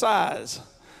 times my size.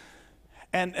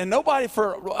 And nobody,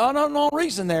 for unknown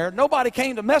reason nobody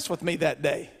came to mess with me that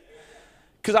day.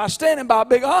 Because I was standing by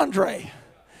big Andre.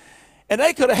 And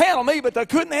they could have handled me, but they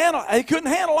couldn't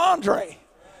handle Andre.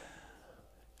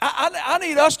 I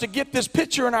need us to get this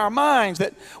picture in our minds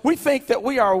that we think that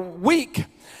we are weak.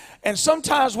 And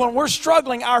sometimes when we're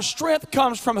struggling, our strength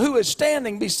comes from who is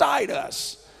standing beside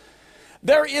us.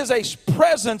 There is a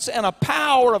presence and a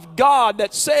power of God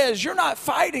that says you're not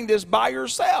fighting this by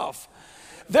yourself.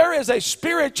 There is a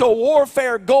spiritual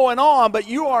warfare going on, but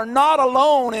you are not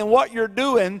alone in what you're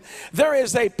doing. There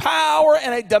is a power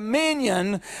and a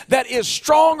dominion that is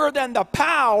stronger than the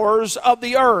powers of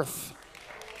the earth.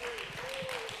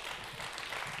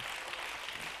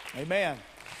 Amen.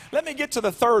 Let me get to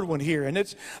the third one here. And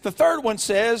the third one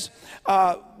says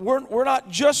we're not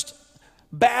just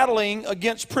battling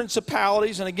against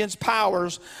principalities and against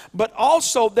powers, but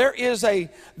also there is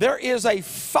a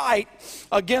fight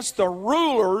against the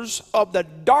rulers of the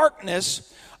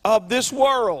darkness of this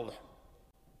world.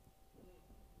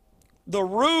 The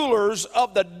rulers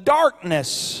of the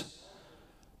darkness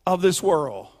of this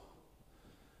world.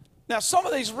 Now, some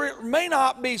of these may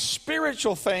not be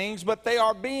spiritual things, but they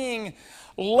are being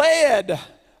led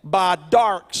by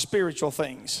dark spiritual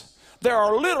things. There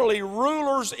are literally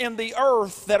rulers in the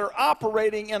earth that are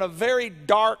operating in a very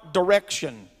dark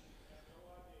direction.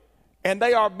 And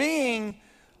they are being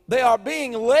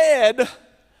led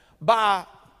by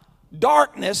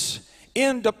darkness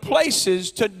into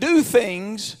places to do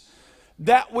things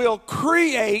that will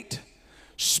create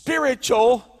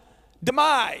spiritual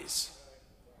demise.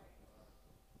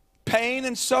 Pain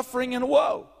and suffering and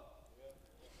woe.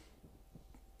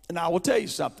 And I will tell you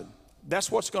something. That's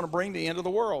what's going to bring the end of the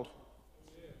world.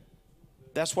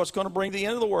 That's what's going to bring the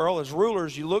end of the world. As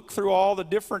rulers, you look through all the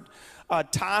different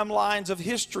timelines of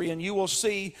history, and you will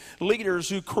see leaders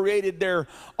who created their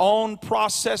own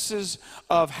processes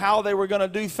of how they were going to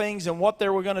do things and what they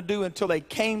were going to do until they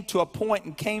came to a point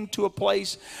and came to a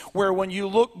place where when you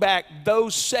look back,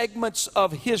 those segments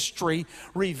of history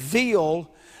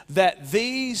reveal that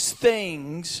these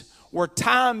things were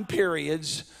time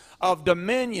periods of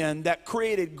dominion that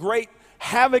created great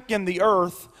havoc in the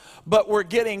earth, but we're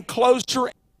getting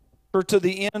closer to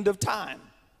the end of time.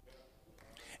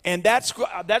 And that's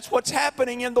what's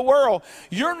happening in the world.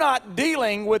 You're not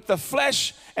dealing with the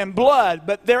flesh and blood,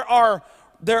 but there are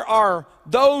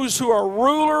those who are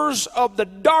rulers of the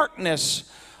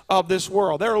darkness of this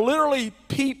world. There are literally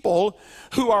people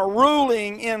who are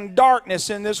ruling in darkness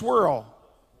in this world.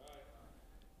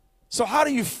 So how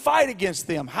do you fight against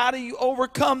them? How do you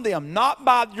overcome them? Not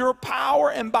by your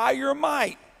power and by your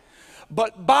might,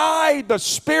 but by the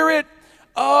Spirit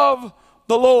of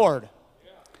the Lord.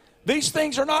 These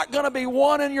things are not going to be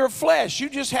won in your flesh. You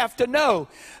just have to know.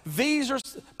 These are,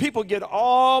 people get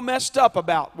all messed up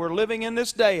about, we're living in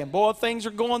this day, and boy, things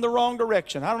are going the wrong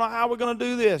direction. I don't know how we're going to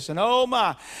do this, and oh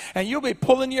my. And you'll be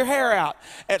pulling your hair out.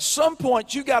 At some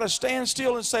point, you got to stand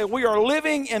still and say, we are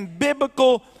living in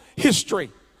biblical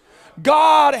history.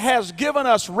 God has given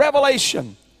us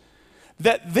revelation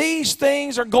that these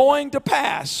things are going to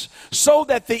pass so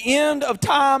that the end of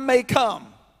time may come.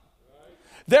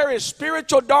 There is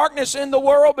spiritual darkness in the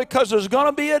world because there's going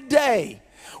to be a day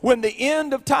when the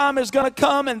end of time is going to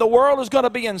come and the world is going to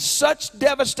be in such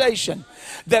devastation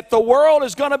that the world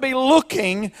is going to be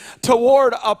looking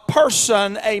toward a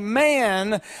person, a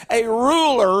man, a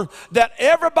ruler that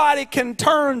everybody can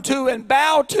turn to and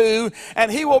bow to,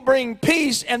 and he will bring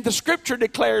peace, and the Scripture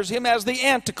declares him as the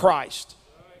Antichrist.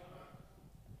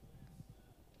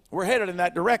 We're headed in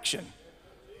that direction.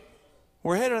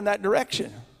 We're headed in that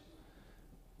direction.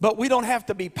 But we don't have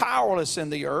to be powerless in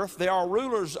the earth. There are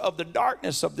rulers of the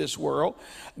darkness of this world.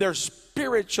 There's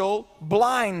spiritual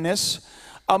blindness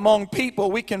among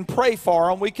people. We can pray for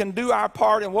them. We can do our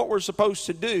part in what we're supposed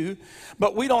to do.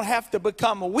 But we don't have to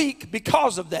become weak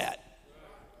because of that.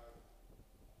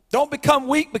 Don't become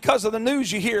weak because of the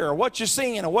news you hear or what you're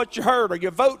seeing or what you heard or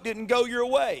your vote didn't go your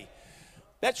way.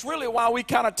 That's really why we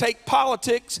kind of take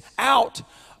politics out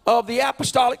of the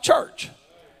apostolic church.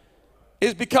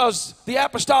 Is because the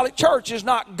apostolic church is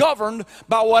not governed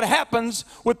by what happens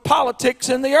with politics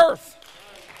in the earth.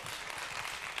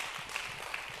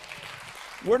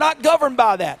 We're not governed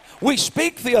by that. We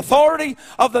speak the authority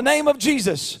of the name of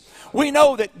Jesus. We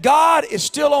know that God is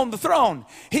still on the throne.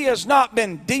 He has not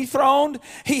been dethroned.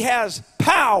 He has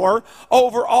power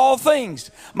over all things.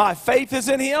 My faith is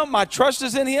in Him. My trust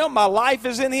is in Him. My life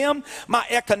is in Him. My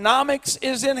economics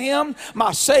is in Him.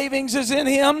 My savings is in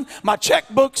Him. My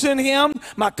checkbook's in Him.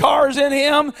 My car is in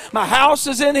Him. My house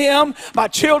is in Him. My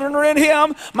children are in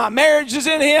Him. My marriage is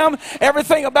in Him.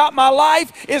 Everything about my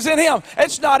life is in Him.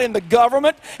 It's not in the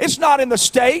government. It's not in the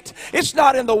state. It's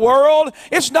not in the world.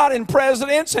 It's not in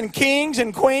presidents and kings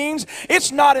and queens.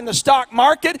 It's not in the stock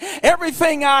market.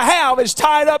 Everything I have is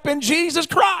tied up in Jesus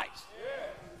Christ.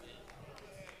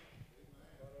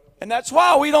 And that's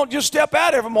why we don't just step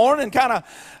out every morning and kind of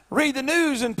read the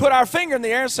news and put our finger in the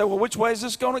air and say, well, which way is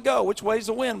this going to go? Which way is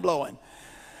the wind blowing?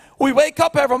 We wake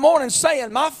up every morning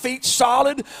saying, my feet's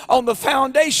solid on the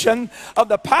foundation of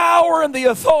the power and the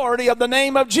authority of the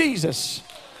name of Jesus.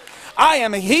 I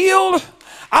am healed,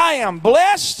 I am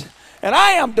blessed, and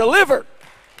I am delivered.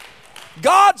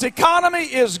 God's economy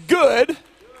is good.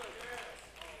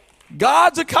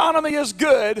 God's economy is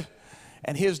good,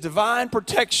 and His divine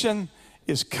protection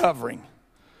is covering.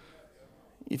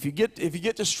 If you get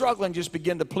to struggling, just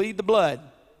begin to plead the blood.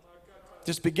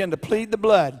 Just begin to plead the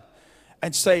blood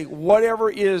and say whatever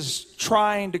is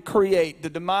trying to create the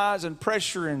demise and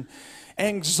pressure and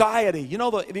anxiety. You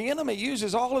know, the enemy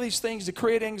uses all of these things to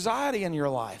create anxiety in your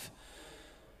life.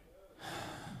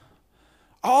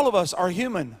 All of us are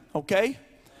human, okay?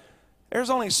 There's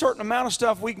only a certain amount of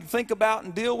stuff we can think about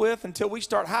and deal with until we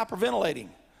start hyperventilating.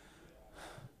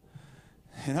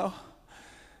 You know?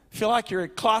 Feel like you're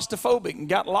claustrophobic and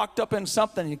got locked up in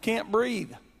something and you can't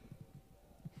breathe.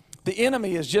 The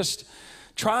enemy is just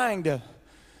trying to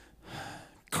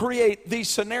create these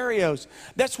scenarios.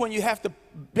 That's when you have to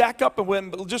back up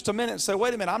and just a minute and say,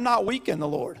 wait a minute, I'm not weak in the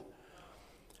Lord.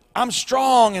 I'm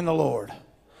strong in the Lord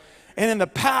and in the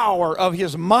power of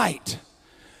His might.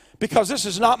 Because this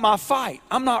is not my fight.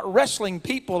 I'm not wrestling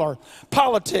people or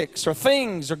politics or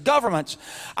things or governments.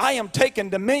 I am taking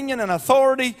dominion and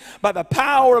authority by the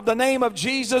power of the name of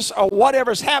Jesus or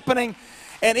whatever's happening.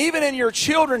 And even in your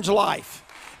children's life,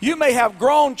 you may have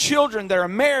grown children that are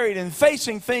married and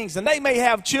facing things, and they may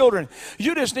have children.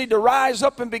 You just need to rise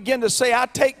up and begin to say, I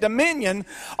take dominion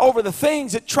over the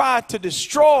things that try to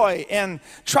destroy and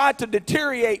try to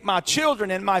deteriorate my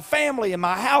children and my family and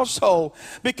my household,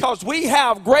 because we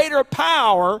have greater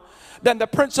power than the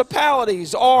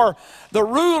principalities or the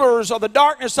rulers of the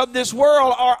darkness of this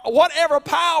world, or whatever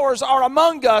powers are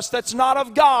among us that's not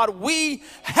of God. We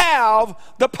have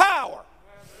the power.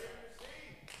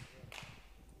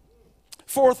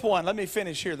 Fourth one, let me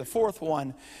finish here. The fourth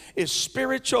one is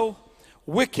spiritual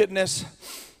wickedness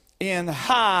in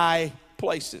high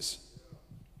places.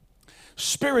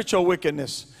 Spiritual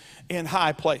wickedness in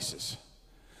high places.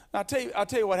 I'll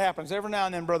tell you what happens. Every now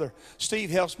and then, Brother Steve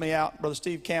helps me out. Brother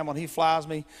Steve Campbell, and he flies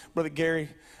me. Brother Gary,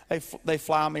 they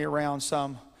fly me around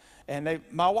some. And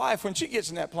my wife, when she gets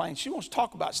in that plane, she wants to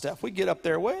talk about stuff. We get up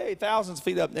there way thousands of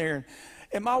feet up there.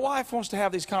 And my wife wants to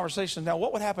have these conversations. Now,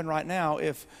 what would happen right now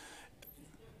if...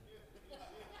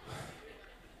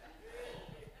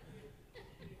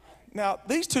 Now,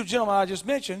 these two gentlemen I just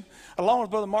mentioned, along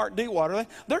with Brother Mark Dewater,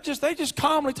 they just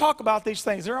calmly talk about these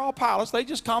things. They're all pilots. They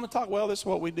just calmly talk, well, this is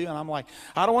what we do. And I'm like,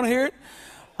 I don't want to hear it.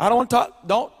 I don't want to talk.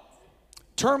 Don't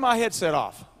turn my headset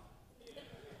off.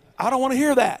 I don't want to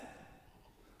hear that.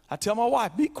 I tell my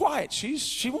wife, be quiet.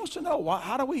 She wants to know,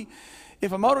 how do we,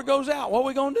 if a motor goes out, what are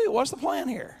we going to do? What's the plan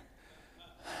here?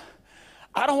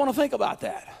 I don't want to think about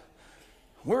that.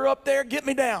 We're up there, get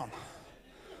me down.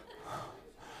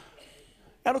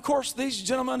 And of course, these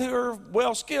gentlemen who are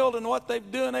well skilled in what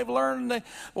they've done, they've learned.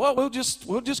 We'll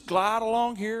just glide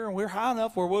along here, and we're high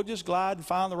enough where we'll just glide and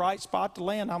find the right spot to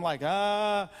land. I'm like,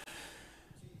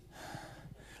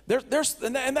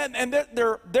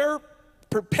 their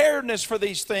preparedness for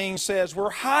these things says we're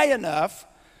high enough.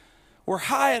 We're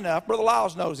high enough. Brother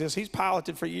Lyles knows this. He's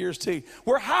piloted for years too.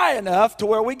 We're high enough to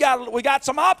where we got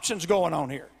some options going on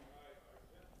here.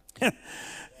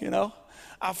 You know,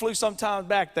 I flew sometimes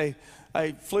back. They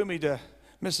flew me to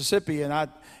Mississippi, and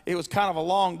it was kind of a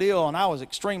long deal, and I was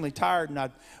extremely tired.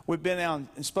 And we'd been down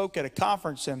and spoke at a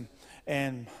conference,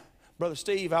 and Brother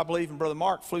Steve, I believe, and Brother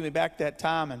Mark flew me back that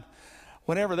time. And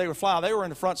whenever they were flying, they were in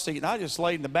the front seat, and I just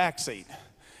laid in the back seat.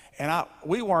 And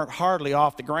we weren't hardly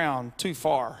off the ground too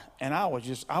far, and I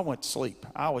went to sleep.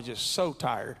 I was just so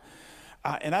tired,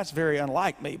 and that's very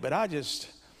unlike me. But I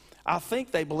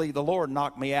think they believe the Lord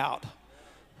knocked me out,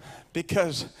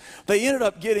 because they ended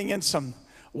up getting in some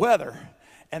weather,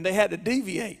 and they had to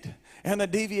deviate. And they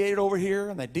deviated over here,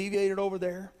 and they deviated over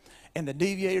there, and they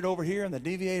deviated over here, and they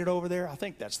deviated over there. I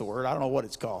think that's the word. I don't know what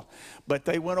it's called. But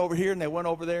they went over here, and they went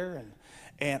over there,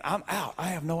 and I'm out. I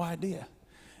have no idea.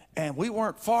 And we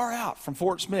weren't far out from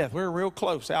Fort Smith. We were real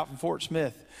close out from Fort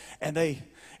Smith. And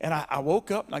I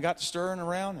woke up, and I got to stirring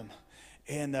around,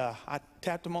 and I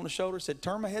tapped them on the shoulder, said,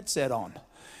 turn my headset on.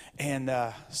 And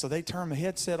so they turned my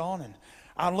headset on, and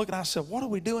I'm looking, I said, what are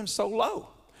we doing so low?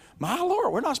 My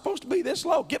Lord, we're not supposed to be this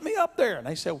low. Get me up there. And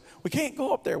they said, we can't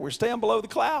go up there. We're staying below the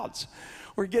clouds.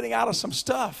 We're getting out of some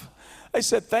stuff. They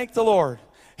said, thank the Lord.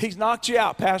 He's knocked you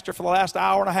out, Pastor, for the last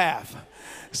hour and a half.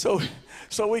 So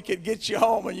we could get you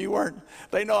home, and you weren't.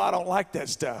 They know I don't like that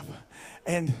stuff.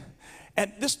 And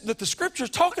the scripture's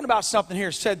talking about something here.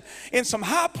 It said, in some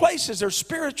high places there's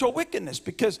spiritual wickedness,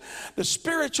 because the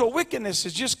spiritual wickedness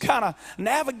is just kind of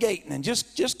navigating and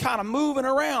just kind of moving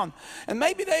around. And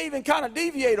maybe they even kind of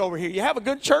deviate over here. You have a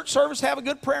good church service, have a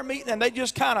good prayer meeting, and they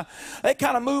kind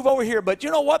of move over here. But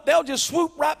you know what? They'll just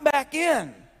swoop right back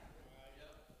in.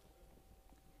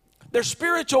 There's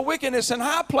spiritual wickedness in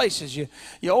high places. You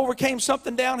overcame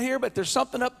something down here, but there's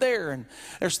something up there, and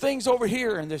there's things over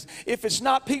here. And if it's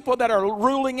not people that are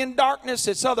ruling in darkness,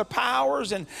 it's other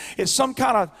powers, and it's some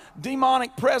kind of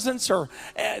demonic presence, or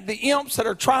the imps that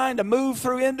are trying to move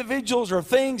through individuals or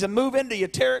things and move into your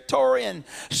territory and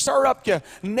stir up your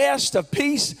nest of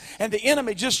peace. And the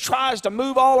enemy just tries to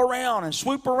move all around and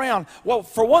swoop around. Well,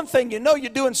 for one thing, you know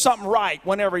you're doing something right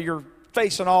whenever you're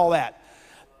facing all that.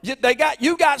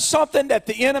 You got something that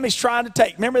the enemy's trying to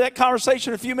take. Remember that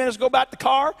conversation a few minutes ago about the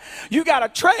car? You got a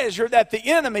treasure that the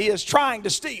enemy is trying to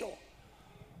steal.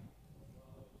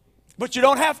 But you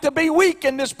don't have to be weak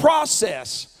in this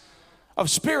process of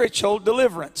spiritual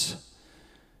deliverance.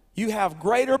 You have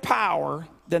greater power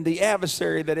than the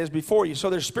adversary that is before you. So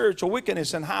there's spiritual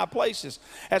wickedness in high places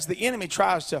as the enemy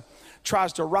tries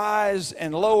to rise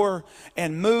and lower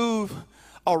and move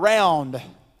around.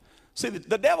 See,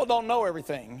 the devil don't know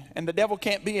everything, and the devil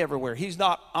can't be everywhere. He's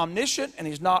not omniscient, and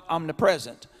he's not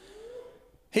omnipresent.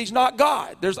 He's not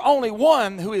God. There's only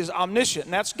one who is omniscient,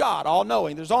 and that's God,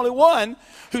 all-knowing. There's only one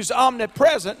who's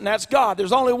omnipresent, and that's God.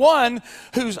 There's only one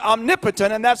who's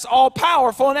omnipotent, and that's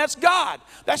all-powerful, and that's God.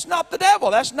 That's not the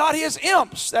devil. That's not his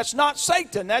imps. That's not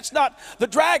Satan. That's not the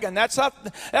dragon. That's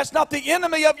not the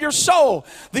enemy of your soul.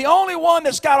 The only one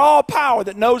that's got all power,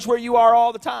 that knows where you are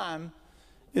all the time,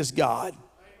 is God.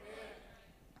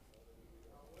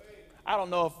 I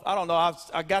don't know.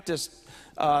 I got this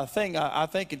thing. I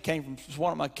think it came from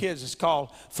one of my kids. It's called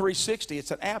 360.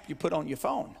 It's an app you put on your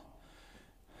phone,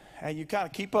 and you kind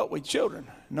of keep up with children,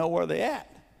 know where they're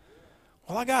at.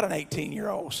 Well, I got an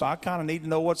 18-year-old, so I kind of need to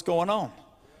know what's going on.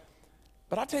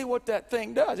 But I tell you what that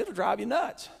thing does. It'll drive you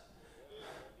nuts.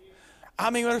 I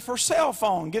mean, if her cell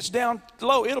phone gets down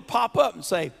low, it'll pop up and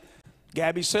say,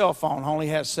 Gabby's cell phone only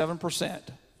has 7%.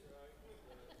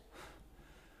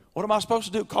 What am I supposed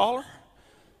to do? Call her?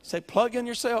 Say, plug in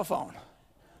your cell phone.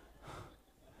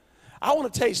 I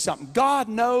want to tell you something. God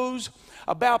knows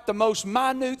about the most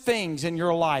minute things in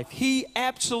your life.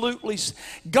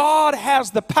 God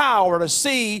has the power to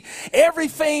see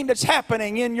everything that's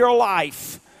happening in your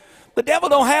life. The devil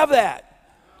don't have that.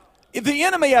 The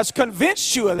enemy has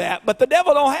convinced you of that, but the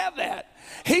devil don't have that.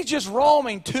 He's just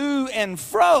roaming to and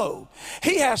fro.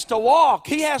 He has to walk.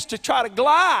 He has to try to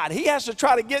glide. He has to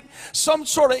try to get some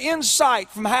sort of insight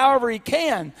from however he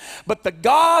can. But the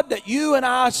God that you and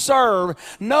I serve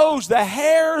knows the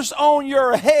hairs on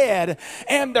your head,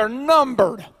 and they're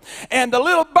numbered. And the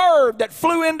little bird that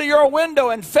flew into your window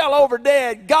and fell over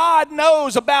dead, God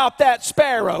knows about that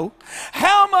sparrow.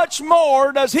 How much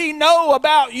more does he know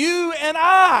about you and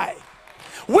I?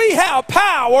 We have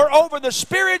power over the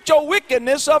spiritual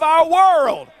wickedness of our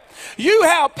world. You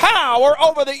have power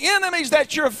over the enemies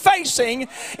that you're facing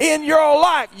in your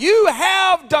life. You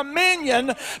have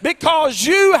dominion because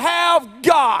you have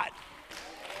God.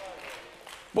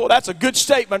 Boy, that's a good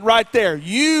statement right there.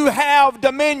 You have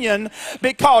dominion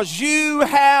because you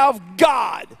have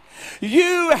God.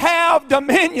 You have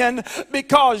dominion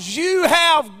because you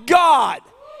have God.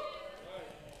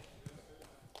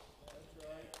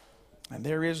 And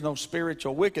there is no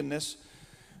spiritual wickedness,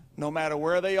 no matter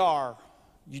where they are.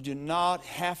 You do not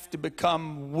have to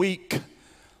become weak.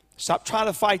 Stop trying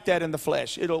to fight that in the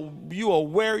flesh. You will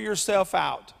wear yourself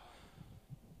out.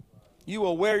 You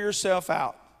will wear yourself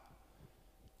out.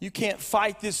 You can't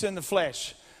fight this in the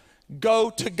flesh.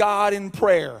 Go to God in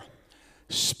prayer.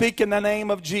 Speak in the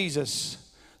name of Jesus.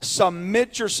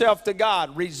 Submit yourself to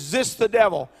God. Resist the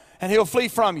devil, and he'll flee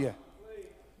from you.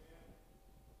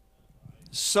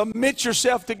 Submit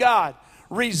yourself to God.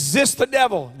 Resist the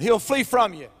devil. He'll flee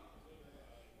from you.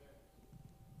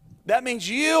 That means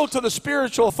yield to the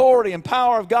spiritual authority and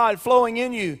power of God flowing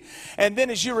in you. And then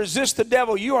as you resist the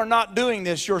devil, you are not doing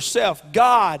this yourself.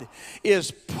 God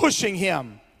is pushing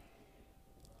him,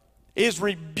 is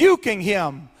rebuking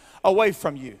him away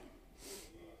from you.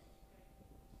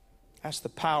 That's the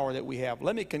power that we have.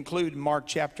 Let me conclude Mark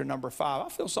chapter number 5. I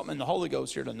feel something in the Holy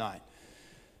Ghost here tonight.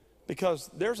 Because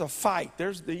there's a fight.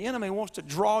 The enemy wants to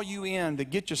draw you in to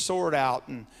get your sword out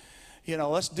and,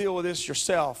 let's deal with this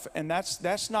yourself. And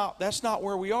that's not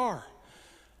where we are.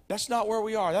 That's not where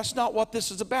we are. That's not what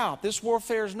this is about. This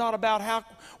warfare is not about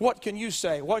what can you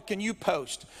say? What can you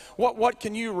post? What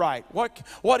can you write?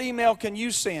 What email can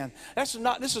you send? This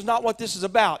is not what this is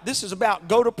about. This is about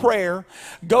go to prayer,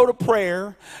 go to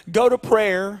prayer, go to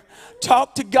prayer,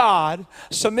 talk to God,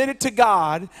 submit it to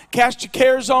God, cast your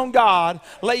cares on God,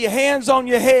 lay your hands on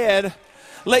your head,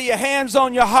 lay your hands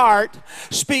on your heart,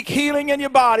 speak healing in your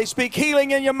body, speak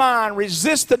healing in your mind,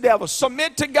 resist the devil,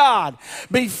 submit to God,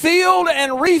 be filled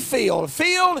and refilled,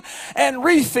 filled and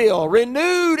refilled,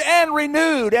 renewed and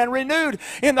renewed and renewed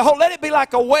in the whole. Let it be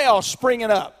like a well springing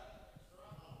up.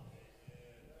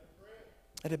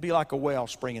 Let it be like a well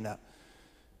springing up.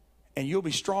 And you'll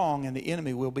be strong and the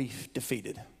enemy will be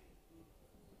defeated.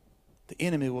 The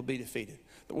enemy will be defeated.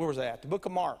 Where was that? The book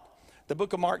of Mark. The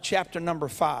book of Mark chapter number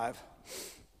 5.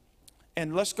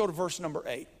 And let's go to verse number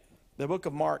 8. The book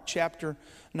of Mark, chapter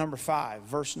number 5,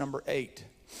 verse number 8.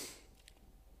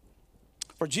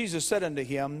 For Jesus said unto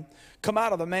him, Come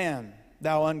out of the man,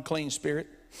 thou unclean spirit.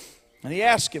 And he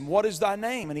asked him, What is thy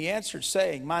name? And he answered,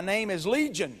 saying, My name is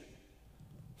Legion,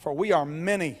 for we are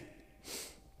many.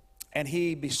 And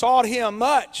he besought him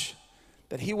much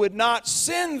that he would not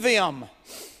send them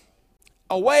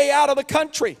away out of the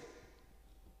country.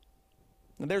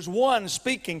 And there's one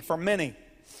speaking for many.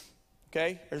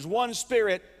 Okay, there's one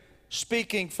spirit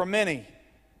speaking for many.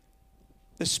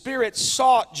 The spirit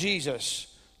sought Jesus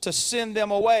to send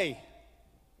them away,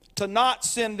 to not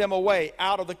send them away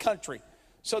out of the country.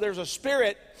 So there's a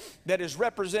spirit that is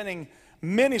representing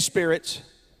many spirits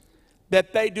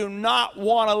that they do not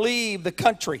want to leave the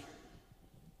country.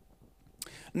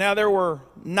 Now there were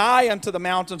nigh unto the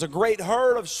mountains a great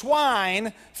herd of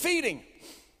swine feeding.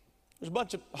 There's a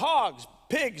bunch of hogs,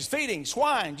 pigs feeding,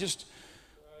 swine, just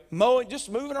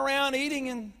moving around,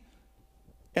 eating,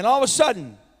 and all of a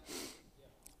sudden,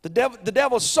 the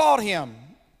devil sought him,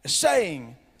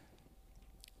 saying,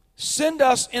 Send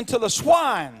us into the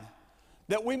swine,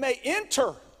 that we may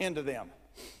enter into them.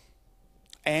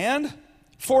 And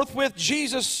forthwith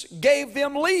Jesus gave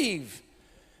them leave,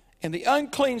 and the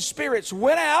unclean spirits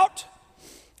went out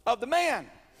of the man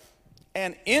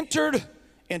and entered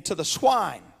into the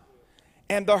swine.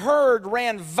 And the herd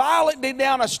ran violently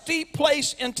down a steep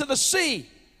place into the sea.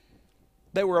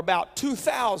 They were about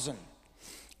 2,000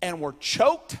 and were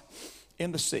choked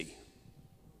in the sea.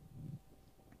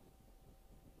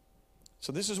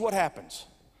 So this is what happens.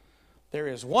 There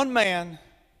is one man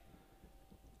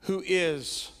who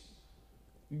is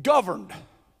governed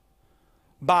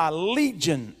by a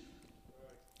legion.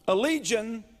 A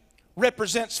legion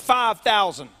represents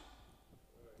 5,000.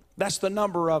 That's the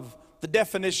number of the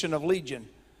definition of legion,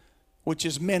 which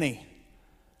is many.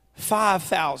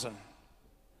 5,000.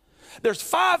 There's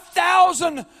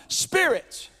 5,000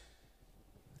 spirits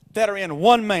that are in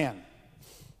one man.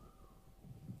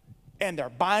 And they're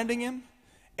binding him,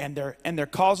 and they're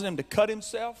causing him to cut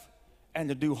himself and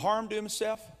to do harm to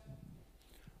himself.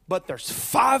 But there's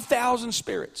 5,000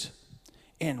 spirits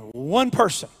in one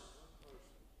person.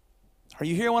 Are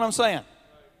you hearing what I'm saying?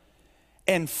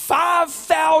 And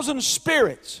 5,000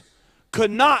 spirits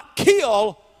could not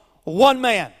kill one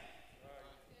man.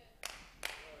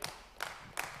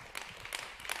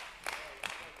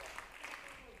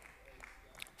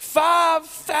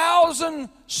 $5,000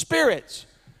 spirits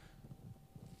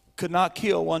could not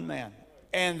kill one man.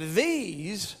 And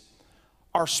these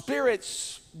are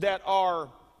spirits that are,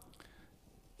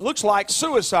 looks like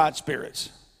suicide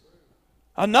spirits.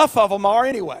 Enough of them are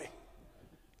anyway.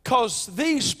 Because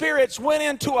these spirits went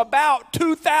into about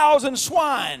 2,000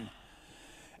 swine.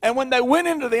 And when they went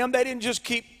into them, they didn't just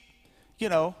keep,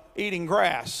 eating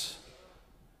grass.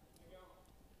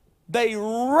 They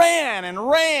ran and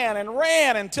ran and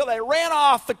ran until they ran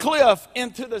off the cliff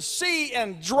into the sea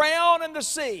and drowned in the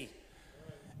sea.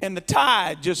 And the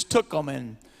tide just took them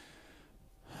and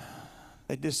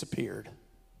they disappeared.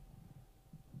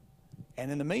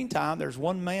 And in the meantime, there's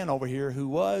one man over here who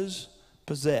was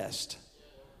possessed,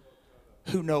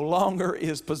 who no longer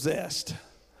is possessed.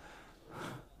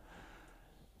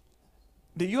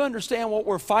 Do you understand what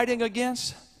we're fighting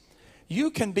against? You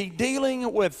can be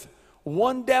dealing with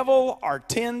one devil or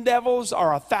 10 devils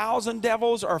or 1,000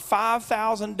 devils or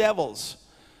 5,000 devils.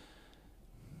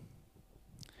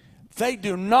 They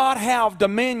do not have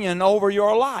dominion over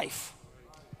your life.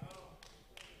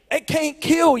 It can't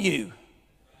kill you.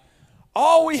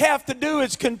 All we have to do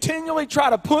is continually try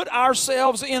to put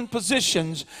ourselves in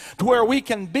positions to where we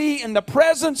can be in the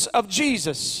presence of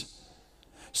Jesus.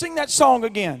 Sing that song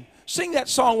again. Sing that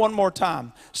song one more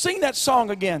time. Sing that song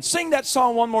again. Sing that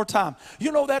song one more time.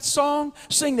 You know that song?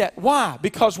 Sing that. Why?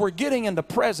 Because we're getting in the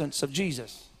presence of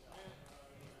Jesus.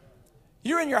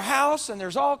 You're in your house and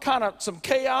there's all kind of some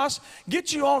chaos.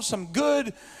 Get you on some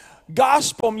good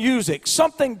gospel music,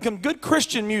 some good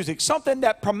Christian music, something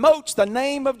that promotes the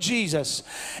name of Jesus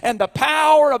and the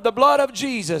power of the blood of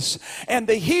Jesus and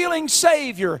the healing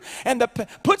Savior, and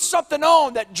put something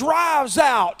on that drives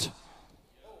out.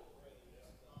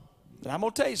 And I'm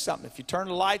going to tell you something. If you turn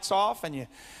the lights off and you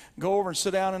go over and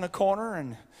sit down in a corner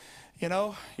and, you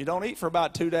don't eat for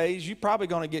about 2 days, you're probably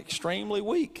going to get extremely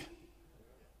weak.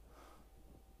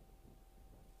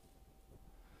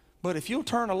 But if you'll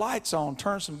turn the lights on,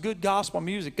 turn some good gospel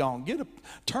music on,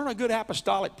 turn a good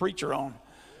apostolic preacher on.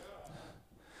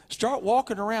 Start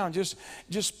walking around just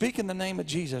speaking the name of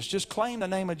Jesus. Just claim the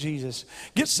name of Jesus.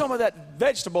 Get some of that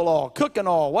vegetable oil, cooking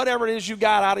oil, whatever it is you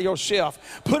got out of your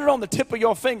shelf. Put it on the tip of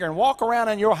your finger and walk around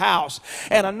in your house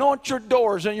and anoint your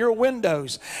doors and your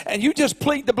windows. And you just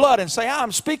plead the blood and say,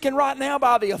 I'm speaking right now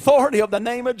by the authority of the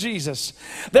name of Jesus.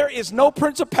 There is no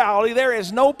principality. There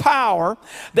is no power.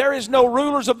 There is no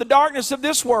rulers of the darkness of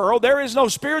this world. There is no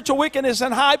spiritual wickedness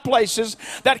in high places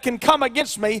that can come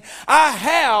against me. I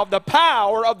have the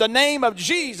power of the name of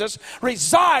Jesus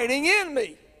residing in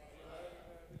me.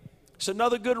 It's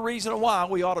another good reason why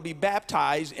we ought to be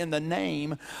baptized in the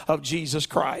name of Jesus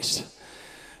Christ.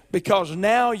 Because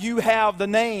now you have the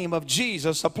name of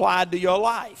Jesus applied to your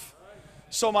life.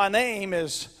 So my name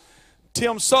is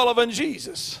Tim Sullivan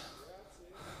Jesus.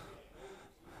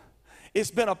 It's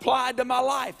been applied to my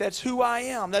life. That's who I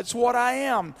am. That's what I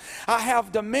am. I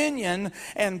have dominion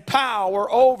and power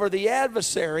over the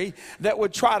adversary that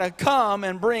would try to come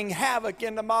and bring havoc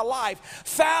into my life.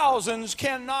 Thousands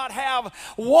cannot have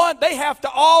one. They have to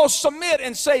all submit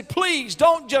and say, please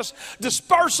don't just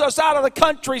disperse us out of the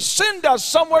country. Send us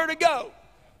somewhere to go.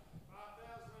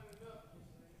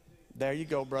 There you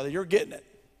go, brother. You're getting it.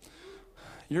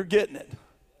 You're getting it.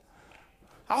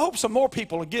 I hope some more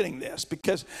people are getting this,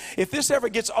 because if this ever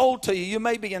gets old to you, you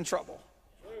may be in trouble.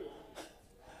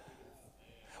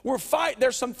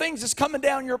 There's some things that's coming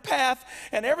down your path,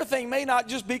 and everything may not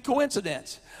just be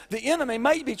coincidence. The enemy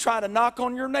may be trying to knock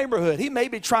on your neighborhood. He may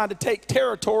be trying to take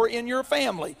territory in your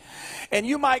family. And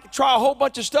you might try a whole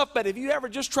bunch of stuff, but have you ever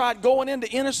just tried going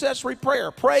into intercessory prayer?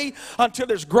 Pray until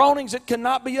there's groanings that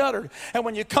cannot be uttered. And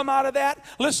when you come out of that,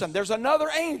 listen, there's another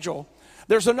angel.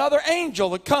 There's another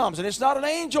angel that comes, and it's not an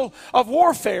angel of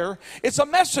warfare. It's a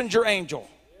messenger angel.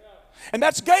 And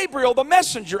that's Gabriel, the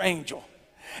messenger angel.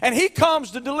 And he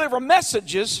comes to deliver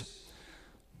messages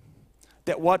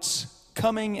that what's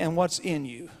coming and what's in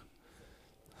you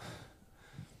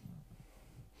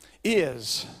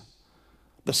is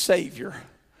the Savior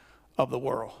of the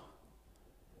world.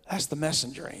 That's the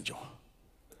messenger angel.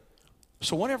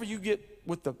 So whenever you get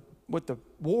with the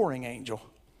warring angel,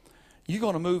 you're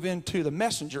going to move into the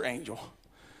messenger angel.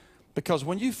 Because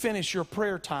when you finish your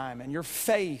prayer time and your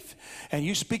faith and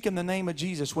you speak in the name of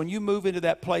Jesus, when you move into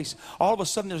that place, all of a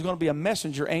sudden there's going to be a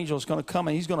messenger angel that's going to come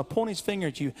and he's going to point his finger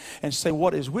at you and say,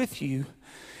 what is with you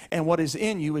and what is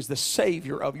in you is the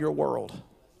Savior of your world.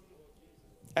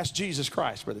 That's Jesus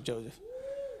Christ, Brother Joseph.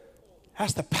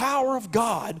 That's the power of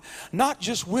God, not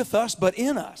just with us, but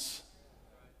in us.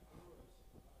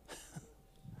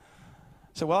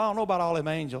 So, well, I don't know about all them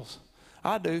angels.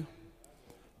 I do.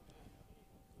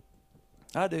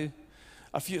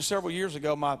 Several years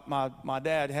ago, my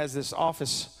dad has this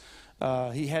office.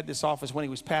 He had this office when he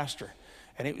was pastor.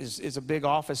 And it's a big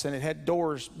office, and it had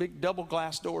doors, big double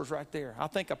glass doors right there. I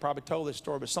think I probably told this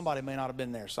story, but somebody may not have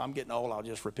been there, so I'm getting old. I'll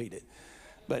just repeat it.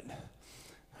 But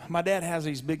my dad has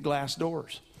these big glass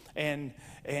doors. And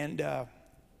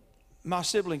my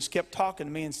siblings kept talking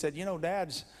to me and said, you know,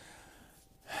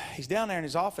 he's down there in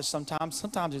his office sometimes.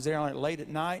 Sometimes he's there late at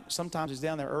night. Sometimes he's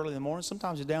down there early in the morning.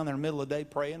 Sometimes he's down there in the middle of the day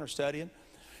praying or studying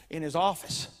in his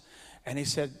office. And he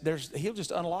said he'll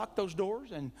just unlock those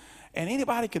doors and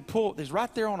anybody could pull. There's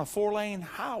right there on a 4-lane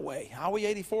highway. Highway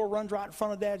 84 runs right in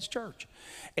front of Dad's church.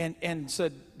 And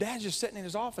said, Dad's just sitting in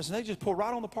his office and they just pull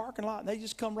right on the parking lot and they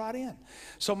just come right in.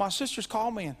 So my sisters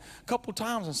called me a couple of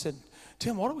times and said,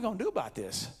 Tim, what are we going to do about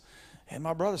this? And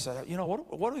my brother said, you know,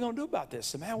 what are we going to do about this?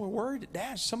 I said, man, we're worried that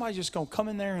Dad, somebody's just going to come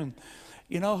in there and,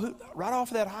 you know, right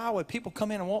off of that highway, people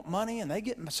come in and want money and a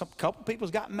couple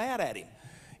people's got mad at him,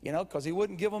 you know, because he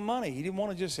wouldn't give them money. He didn't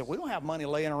want to just say, we don't have money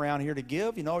laying around here to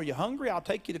give. You know, are you hungry? I'll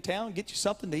take you to town, get you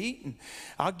something to eat, and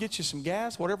I'll get you some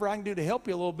gas, whatever I can do to help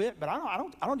you a little bit. But I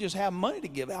don't just have money to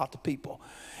give out to people.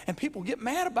 And people get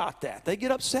mad about that. They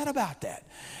get upset about that.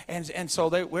 And so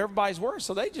everybody's worried.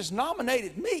 So they just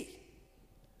nominated me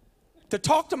to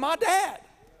talk to my dad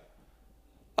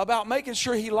about making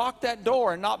sure he locked that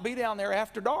door and not be down there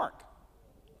after dark.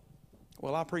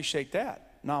 Well, I appreciate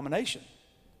that nomination.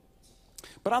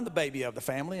 But I'm the baby of the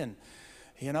family, and,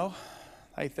 you know,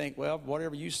 they think, well,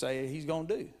 whatever you say he's going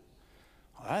to do.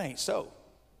 Well, that ain't so.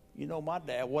 You know my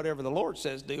dad, whatever the Lord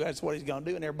says do, that's what he's going to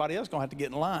do, and everybody else is going to have to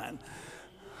get in line.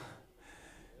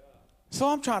 So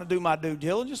I'm trying to do my due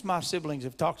diligence. My siblings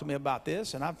have talked to me about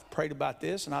this, and I've prayed about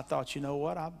this, and I thought, you know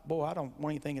what, I don't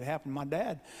want anything to happen to my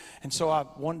dad. And so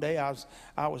one day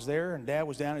I was there, and Dad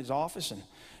was down in his office,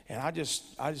 and I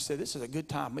just said, this is a good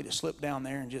time for me to slip down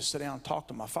there and just sit down and talk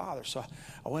to my father. So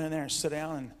I went in there and sit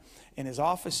down in his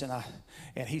office,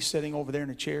 and he's sitting over there in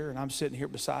a chair, and I'm sitting here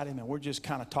beside him, and we're just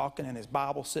kind of talking, and his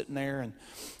Bible's sitting there, and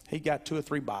he got 2 or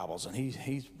 3 Bibles, and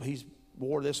he's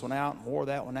wore this one out and wore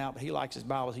that one out, but he likes his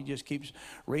Bibles. He just keeps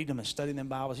reading them and studying them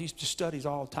Bibles. He just studies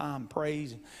all the time,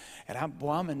 prays. And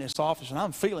I'm in this office, and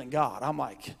I'm feeling God. I'm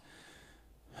like,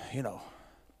 you know,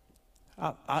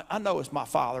 I know it's my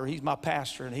father. He's my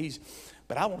pastor,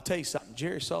 but I want to tell you something.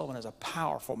 Jerry Sullivan is a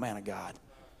powerful man of God.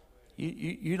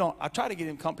 You don't. I try to get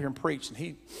him to come up here and preach, and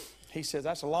he says,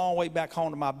 that's a long way back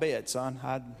home to my bed, son.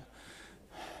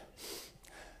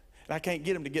 I can't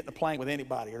get him to get in a plane with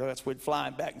anybody, or that's we're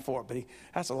flying back and forth. But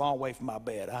that's a long way from my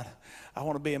bed. I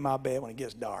want to be in my bed when it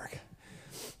gets dark.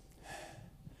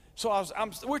 So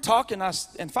we're talking,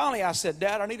 and finally I said,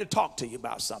 Dad, I need to talk to you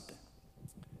about something.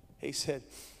 He said,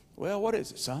 well, what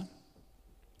is it, son?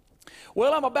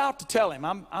 Well, I'm about to tell him.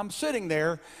 I'm sitting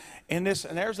there and there's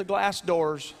the glass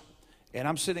doors, and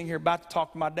I'm sitting here about to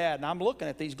talk to my dad, and I'm looking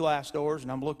at these glass doors,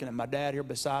 and I'm looking at my dad here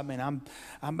beside me, and I'm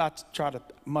about to try to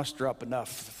muster up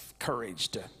enough courage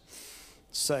to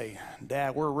say,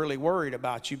 Dad, we're really worried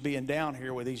about you being down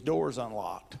here with these doors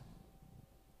unlocked.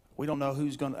 We don't know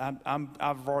who's going to,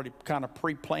 I've already kind of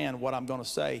pre-planned what I'm going to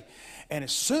say. And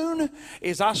as soon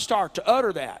as I start to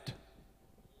utter that,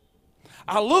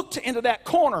 I looked into that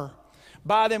corner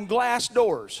by them glass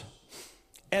doors,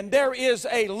 and there is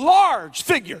a large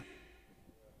figure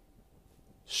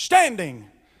standing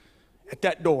at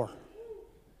that door.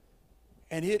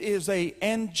 And it is an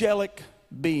angelic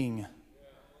being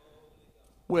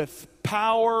with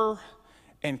power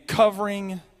and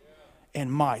covering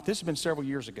and might. This has been several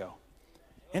years ago.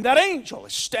 And that angel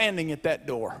is standing at that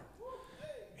door.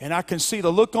 And I can see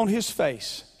the look on his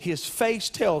face. His face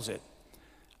tells it,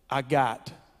 I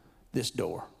got this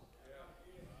door.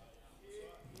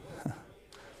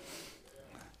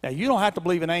 Now, you don't have to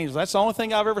believe in angels. That's the only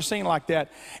thing I've ever seen like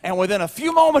that. And within a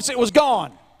few moments, it was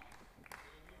gone.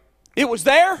 It was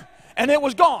there and it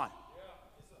was gone.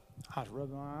 I was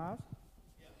rubbing my eyes.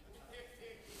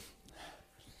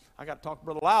 I got to talk to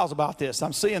Brother Lyles about this.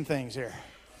 I'm seeing things here.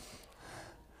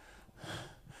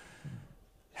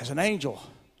 As an angel,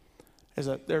 there's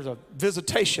a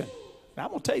visitation. Now, I'm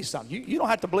going to tell you something. You don't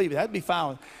have to believe it. That'd be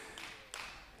fine.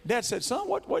 Dad said, son,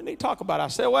 what did he talk about? I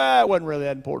said, well, it wasn't really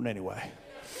that important anyway.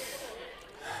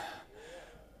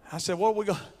 I said, what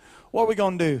are we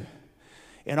going to do?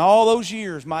 In all those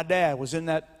years, my dad was in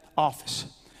that office.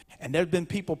 And there'd been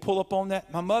people pull up on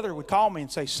that. My mother would call me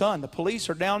and say, son, the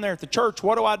police are down there at the church.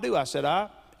 What do? I said,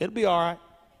 it'll be all right.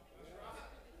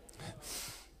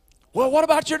 Well, what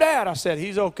about your dad? I said,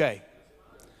 he's okay.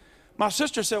 My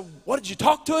sister said, what, did you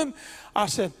talk to him? I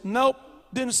said, nope,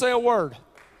 didn't say a word.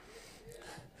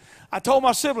 I told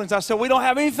my siblings, I said, we don't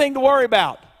have anything to worry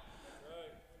about.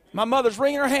 My mother's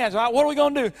wringing her hands. What are we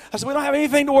going to do? I said, we don't have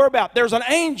anything to worry about. There's an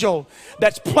angel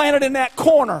that's planted in that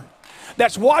corner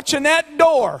that's watching that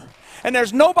door. And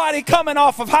there's nobody coming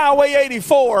off of Highway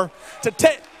 84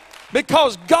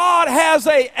 because God has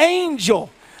an angel.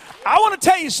 I want to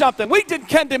tell you something. We can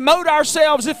demote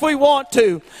ourselves if we want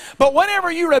to. But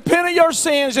whenever you repent of your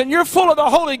sins and you're full of the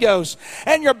Holy Ghost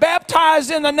and you're baptized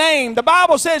in the name, the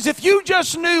Bible says if you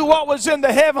just knew what was in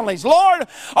the heavenlies, Lord,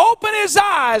 open his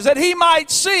eyes that he might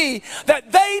see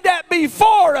that they that be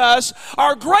for us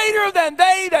are greater than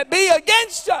they that be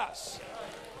against us.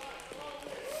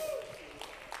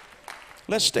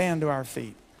 Let's stand to our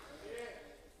feet.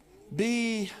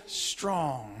 Be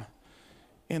strong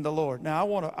in the Lord.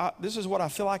 Now, this is what I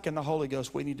feel like in the Holy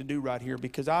Ghost we need to do right here,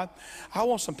 because I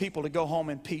want some people to go home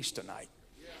in peace tonight.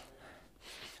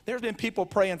 There's been people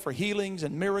praying for healings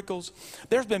and miracles.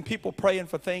 There's been people praying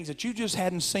for things that you just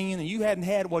hadn't seen and you hadn't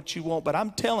had what you want. But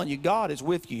I'm telling you, God is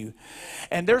with you.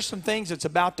 And there's some things that's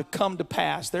about to come to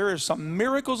pass. There is some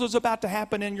miracles that's about to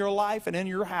happen in your life and in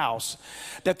your house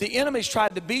that the enemy's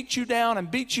tried to beat you down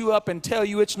and beat you up and tell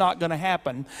you it's not going to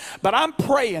happen. But I'm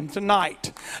praying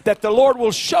tonight that the Lord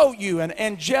will show you an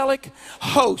angelic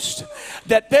host,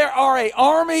 that there are an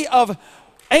army of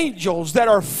angels that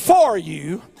are for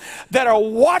you, that are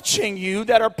watching you,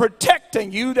 that are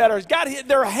protecting you, that have got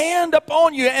their hand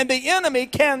upon you, and the enemy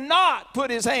cannot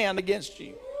put his hand against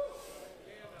you.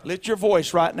 Lift your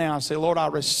voice right now and say, Lord, I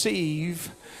receive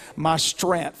my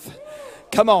strength.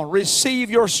 Come on, receive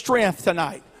your strength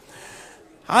tonight.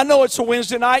 I know it's a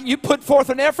Wednesday night and you put forth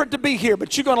an effort to be here,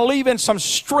 but you're going to leave in some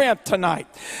strength tonight.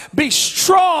 Be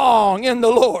strong in the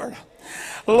Lord.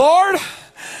 Lord,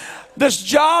 this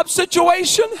job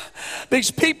situation,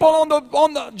 these people on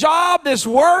the job, this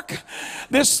work,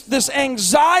 this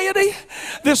anxiety,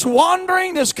 this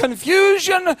wandering, this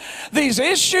confusion, these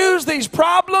issues, these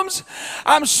problems,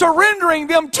 I'm surrendering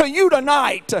them to you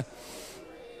tonight.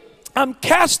 I'm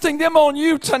casting them on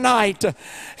you tonight,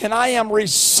 and I am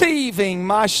receiving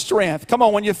my strength. Come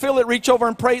on, when you feel it, reach over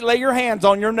and pray. Lay your hands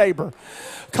on your neighbor.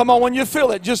 Come on, when you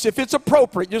feel it, just if it's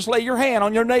appropriate, just lay your hand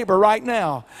on your neighbor right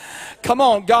now. Come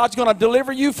on, God's going to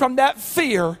deliver you from that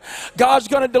fear. God's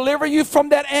going to deliver you from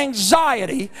that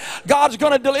anxiety. God's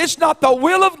going to it's not the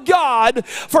will of God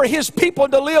for his people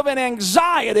to live in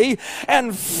anxiety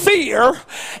and fear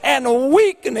and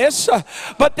weakness,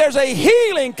 but there's a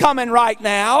healing coming right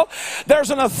now. There's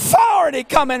an authority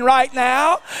coming right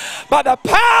now by the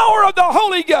power of the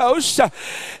Holy Ghost.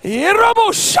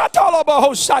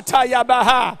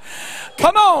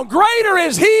 Come on, greater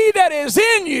is he that is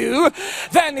in you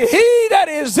than he that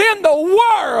is in the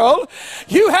world.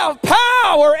 You have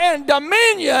power and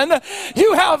dominion.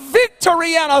 You have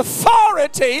victory and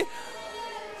authority.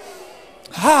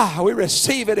 We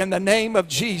receive it in the name of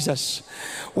Jesus.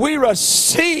 We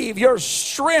receive your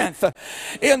strength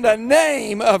in the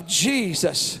name of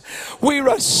Jesus. We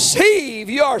receive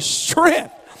your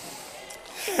strength.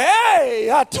 Hey,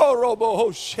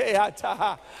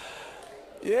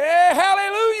 yeah,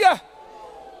 hallelujah.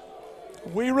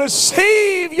 We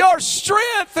receive your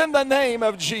strength in the name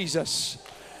of Jesus.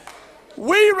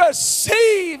 We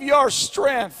receive your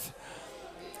strength.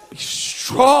 Be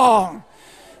strong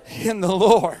in the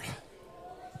Lord.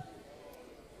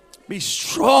 Be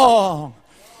strong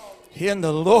in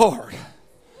the Lord.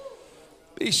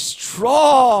 Be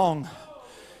strong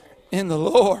in the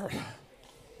Lord.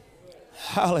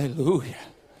 Hallelujah.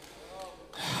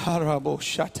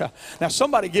 Now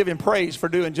somebody give him praise for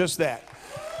doing just that.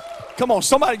 Come on,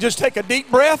 somebody just take a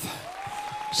deep breath.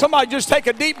 Somebody just take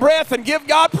a deep breath and give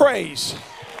God praise.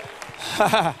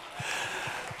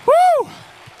 Woo!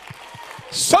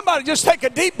 Somebody just take a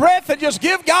deep breath and just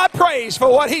give God praise for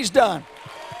what he's done.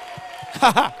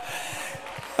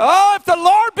 Oh, if the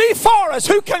Lord be for us,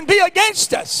 who can be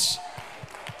against us?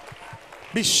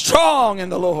 Be strong in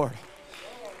the Lord.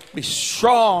 Be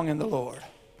strong in the Lord.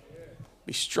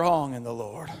 Be strong in the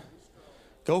Lord.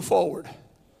 Go forward.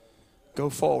 Go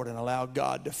forward and allow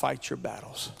God to fight your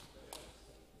battles.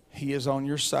 He is on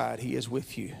your side. He is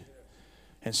with you.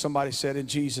 And somebody said, in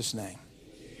Jesus' name,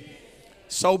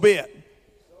 so be it.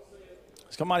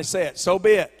 Somebody say it, so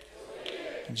be it.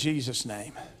 In Jesus'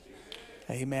 name.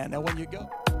 Amen. Now when you go.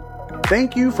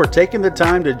 Thank you for taking the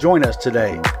time to join us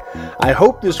today. I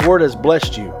hope this word has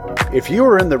blessed you. If you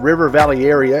are in the River Valley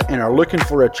area and are looking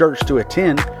for a church to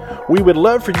attend, we would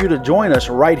love for you to join us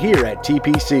right here at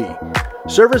TPC.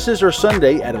 Services are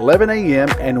Sunday at 11 a.m.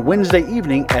 and Wednesday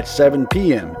evening at 7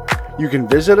 p.m. You can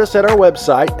visit us at our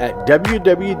website at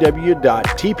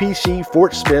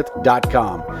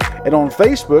www.tpcfortsmith.com and on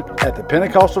Facebook at the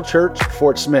Pentecostal Church,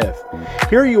 Fort Smith.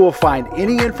 Here you will find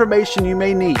any information you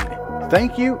may need.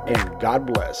 Thank you and God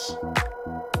bless.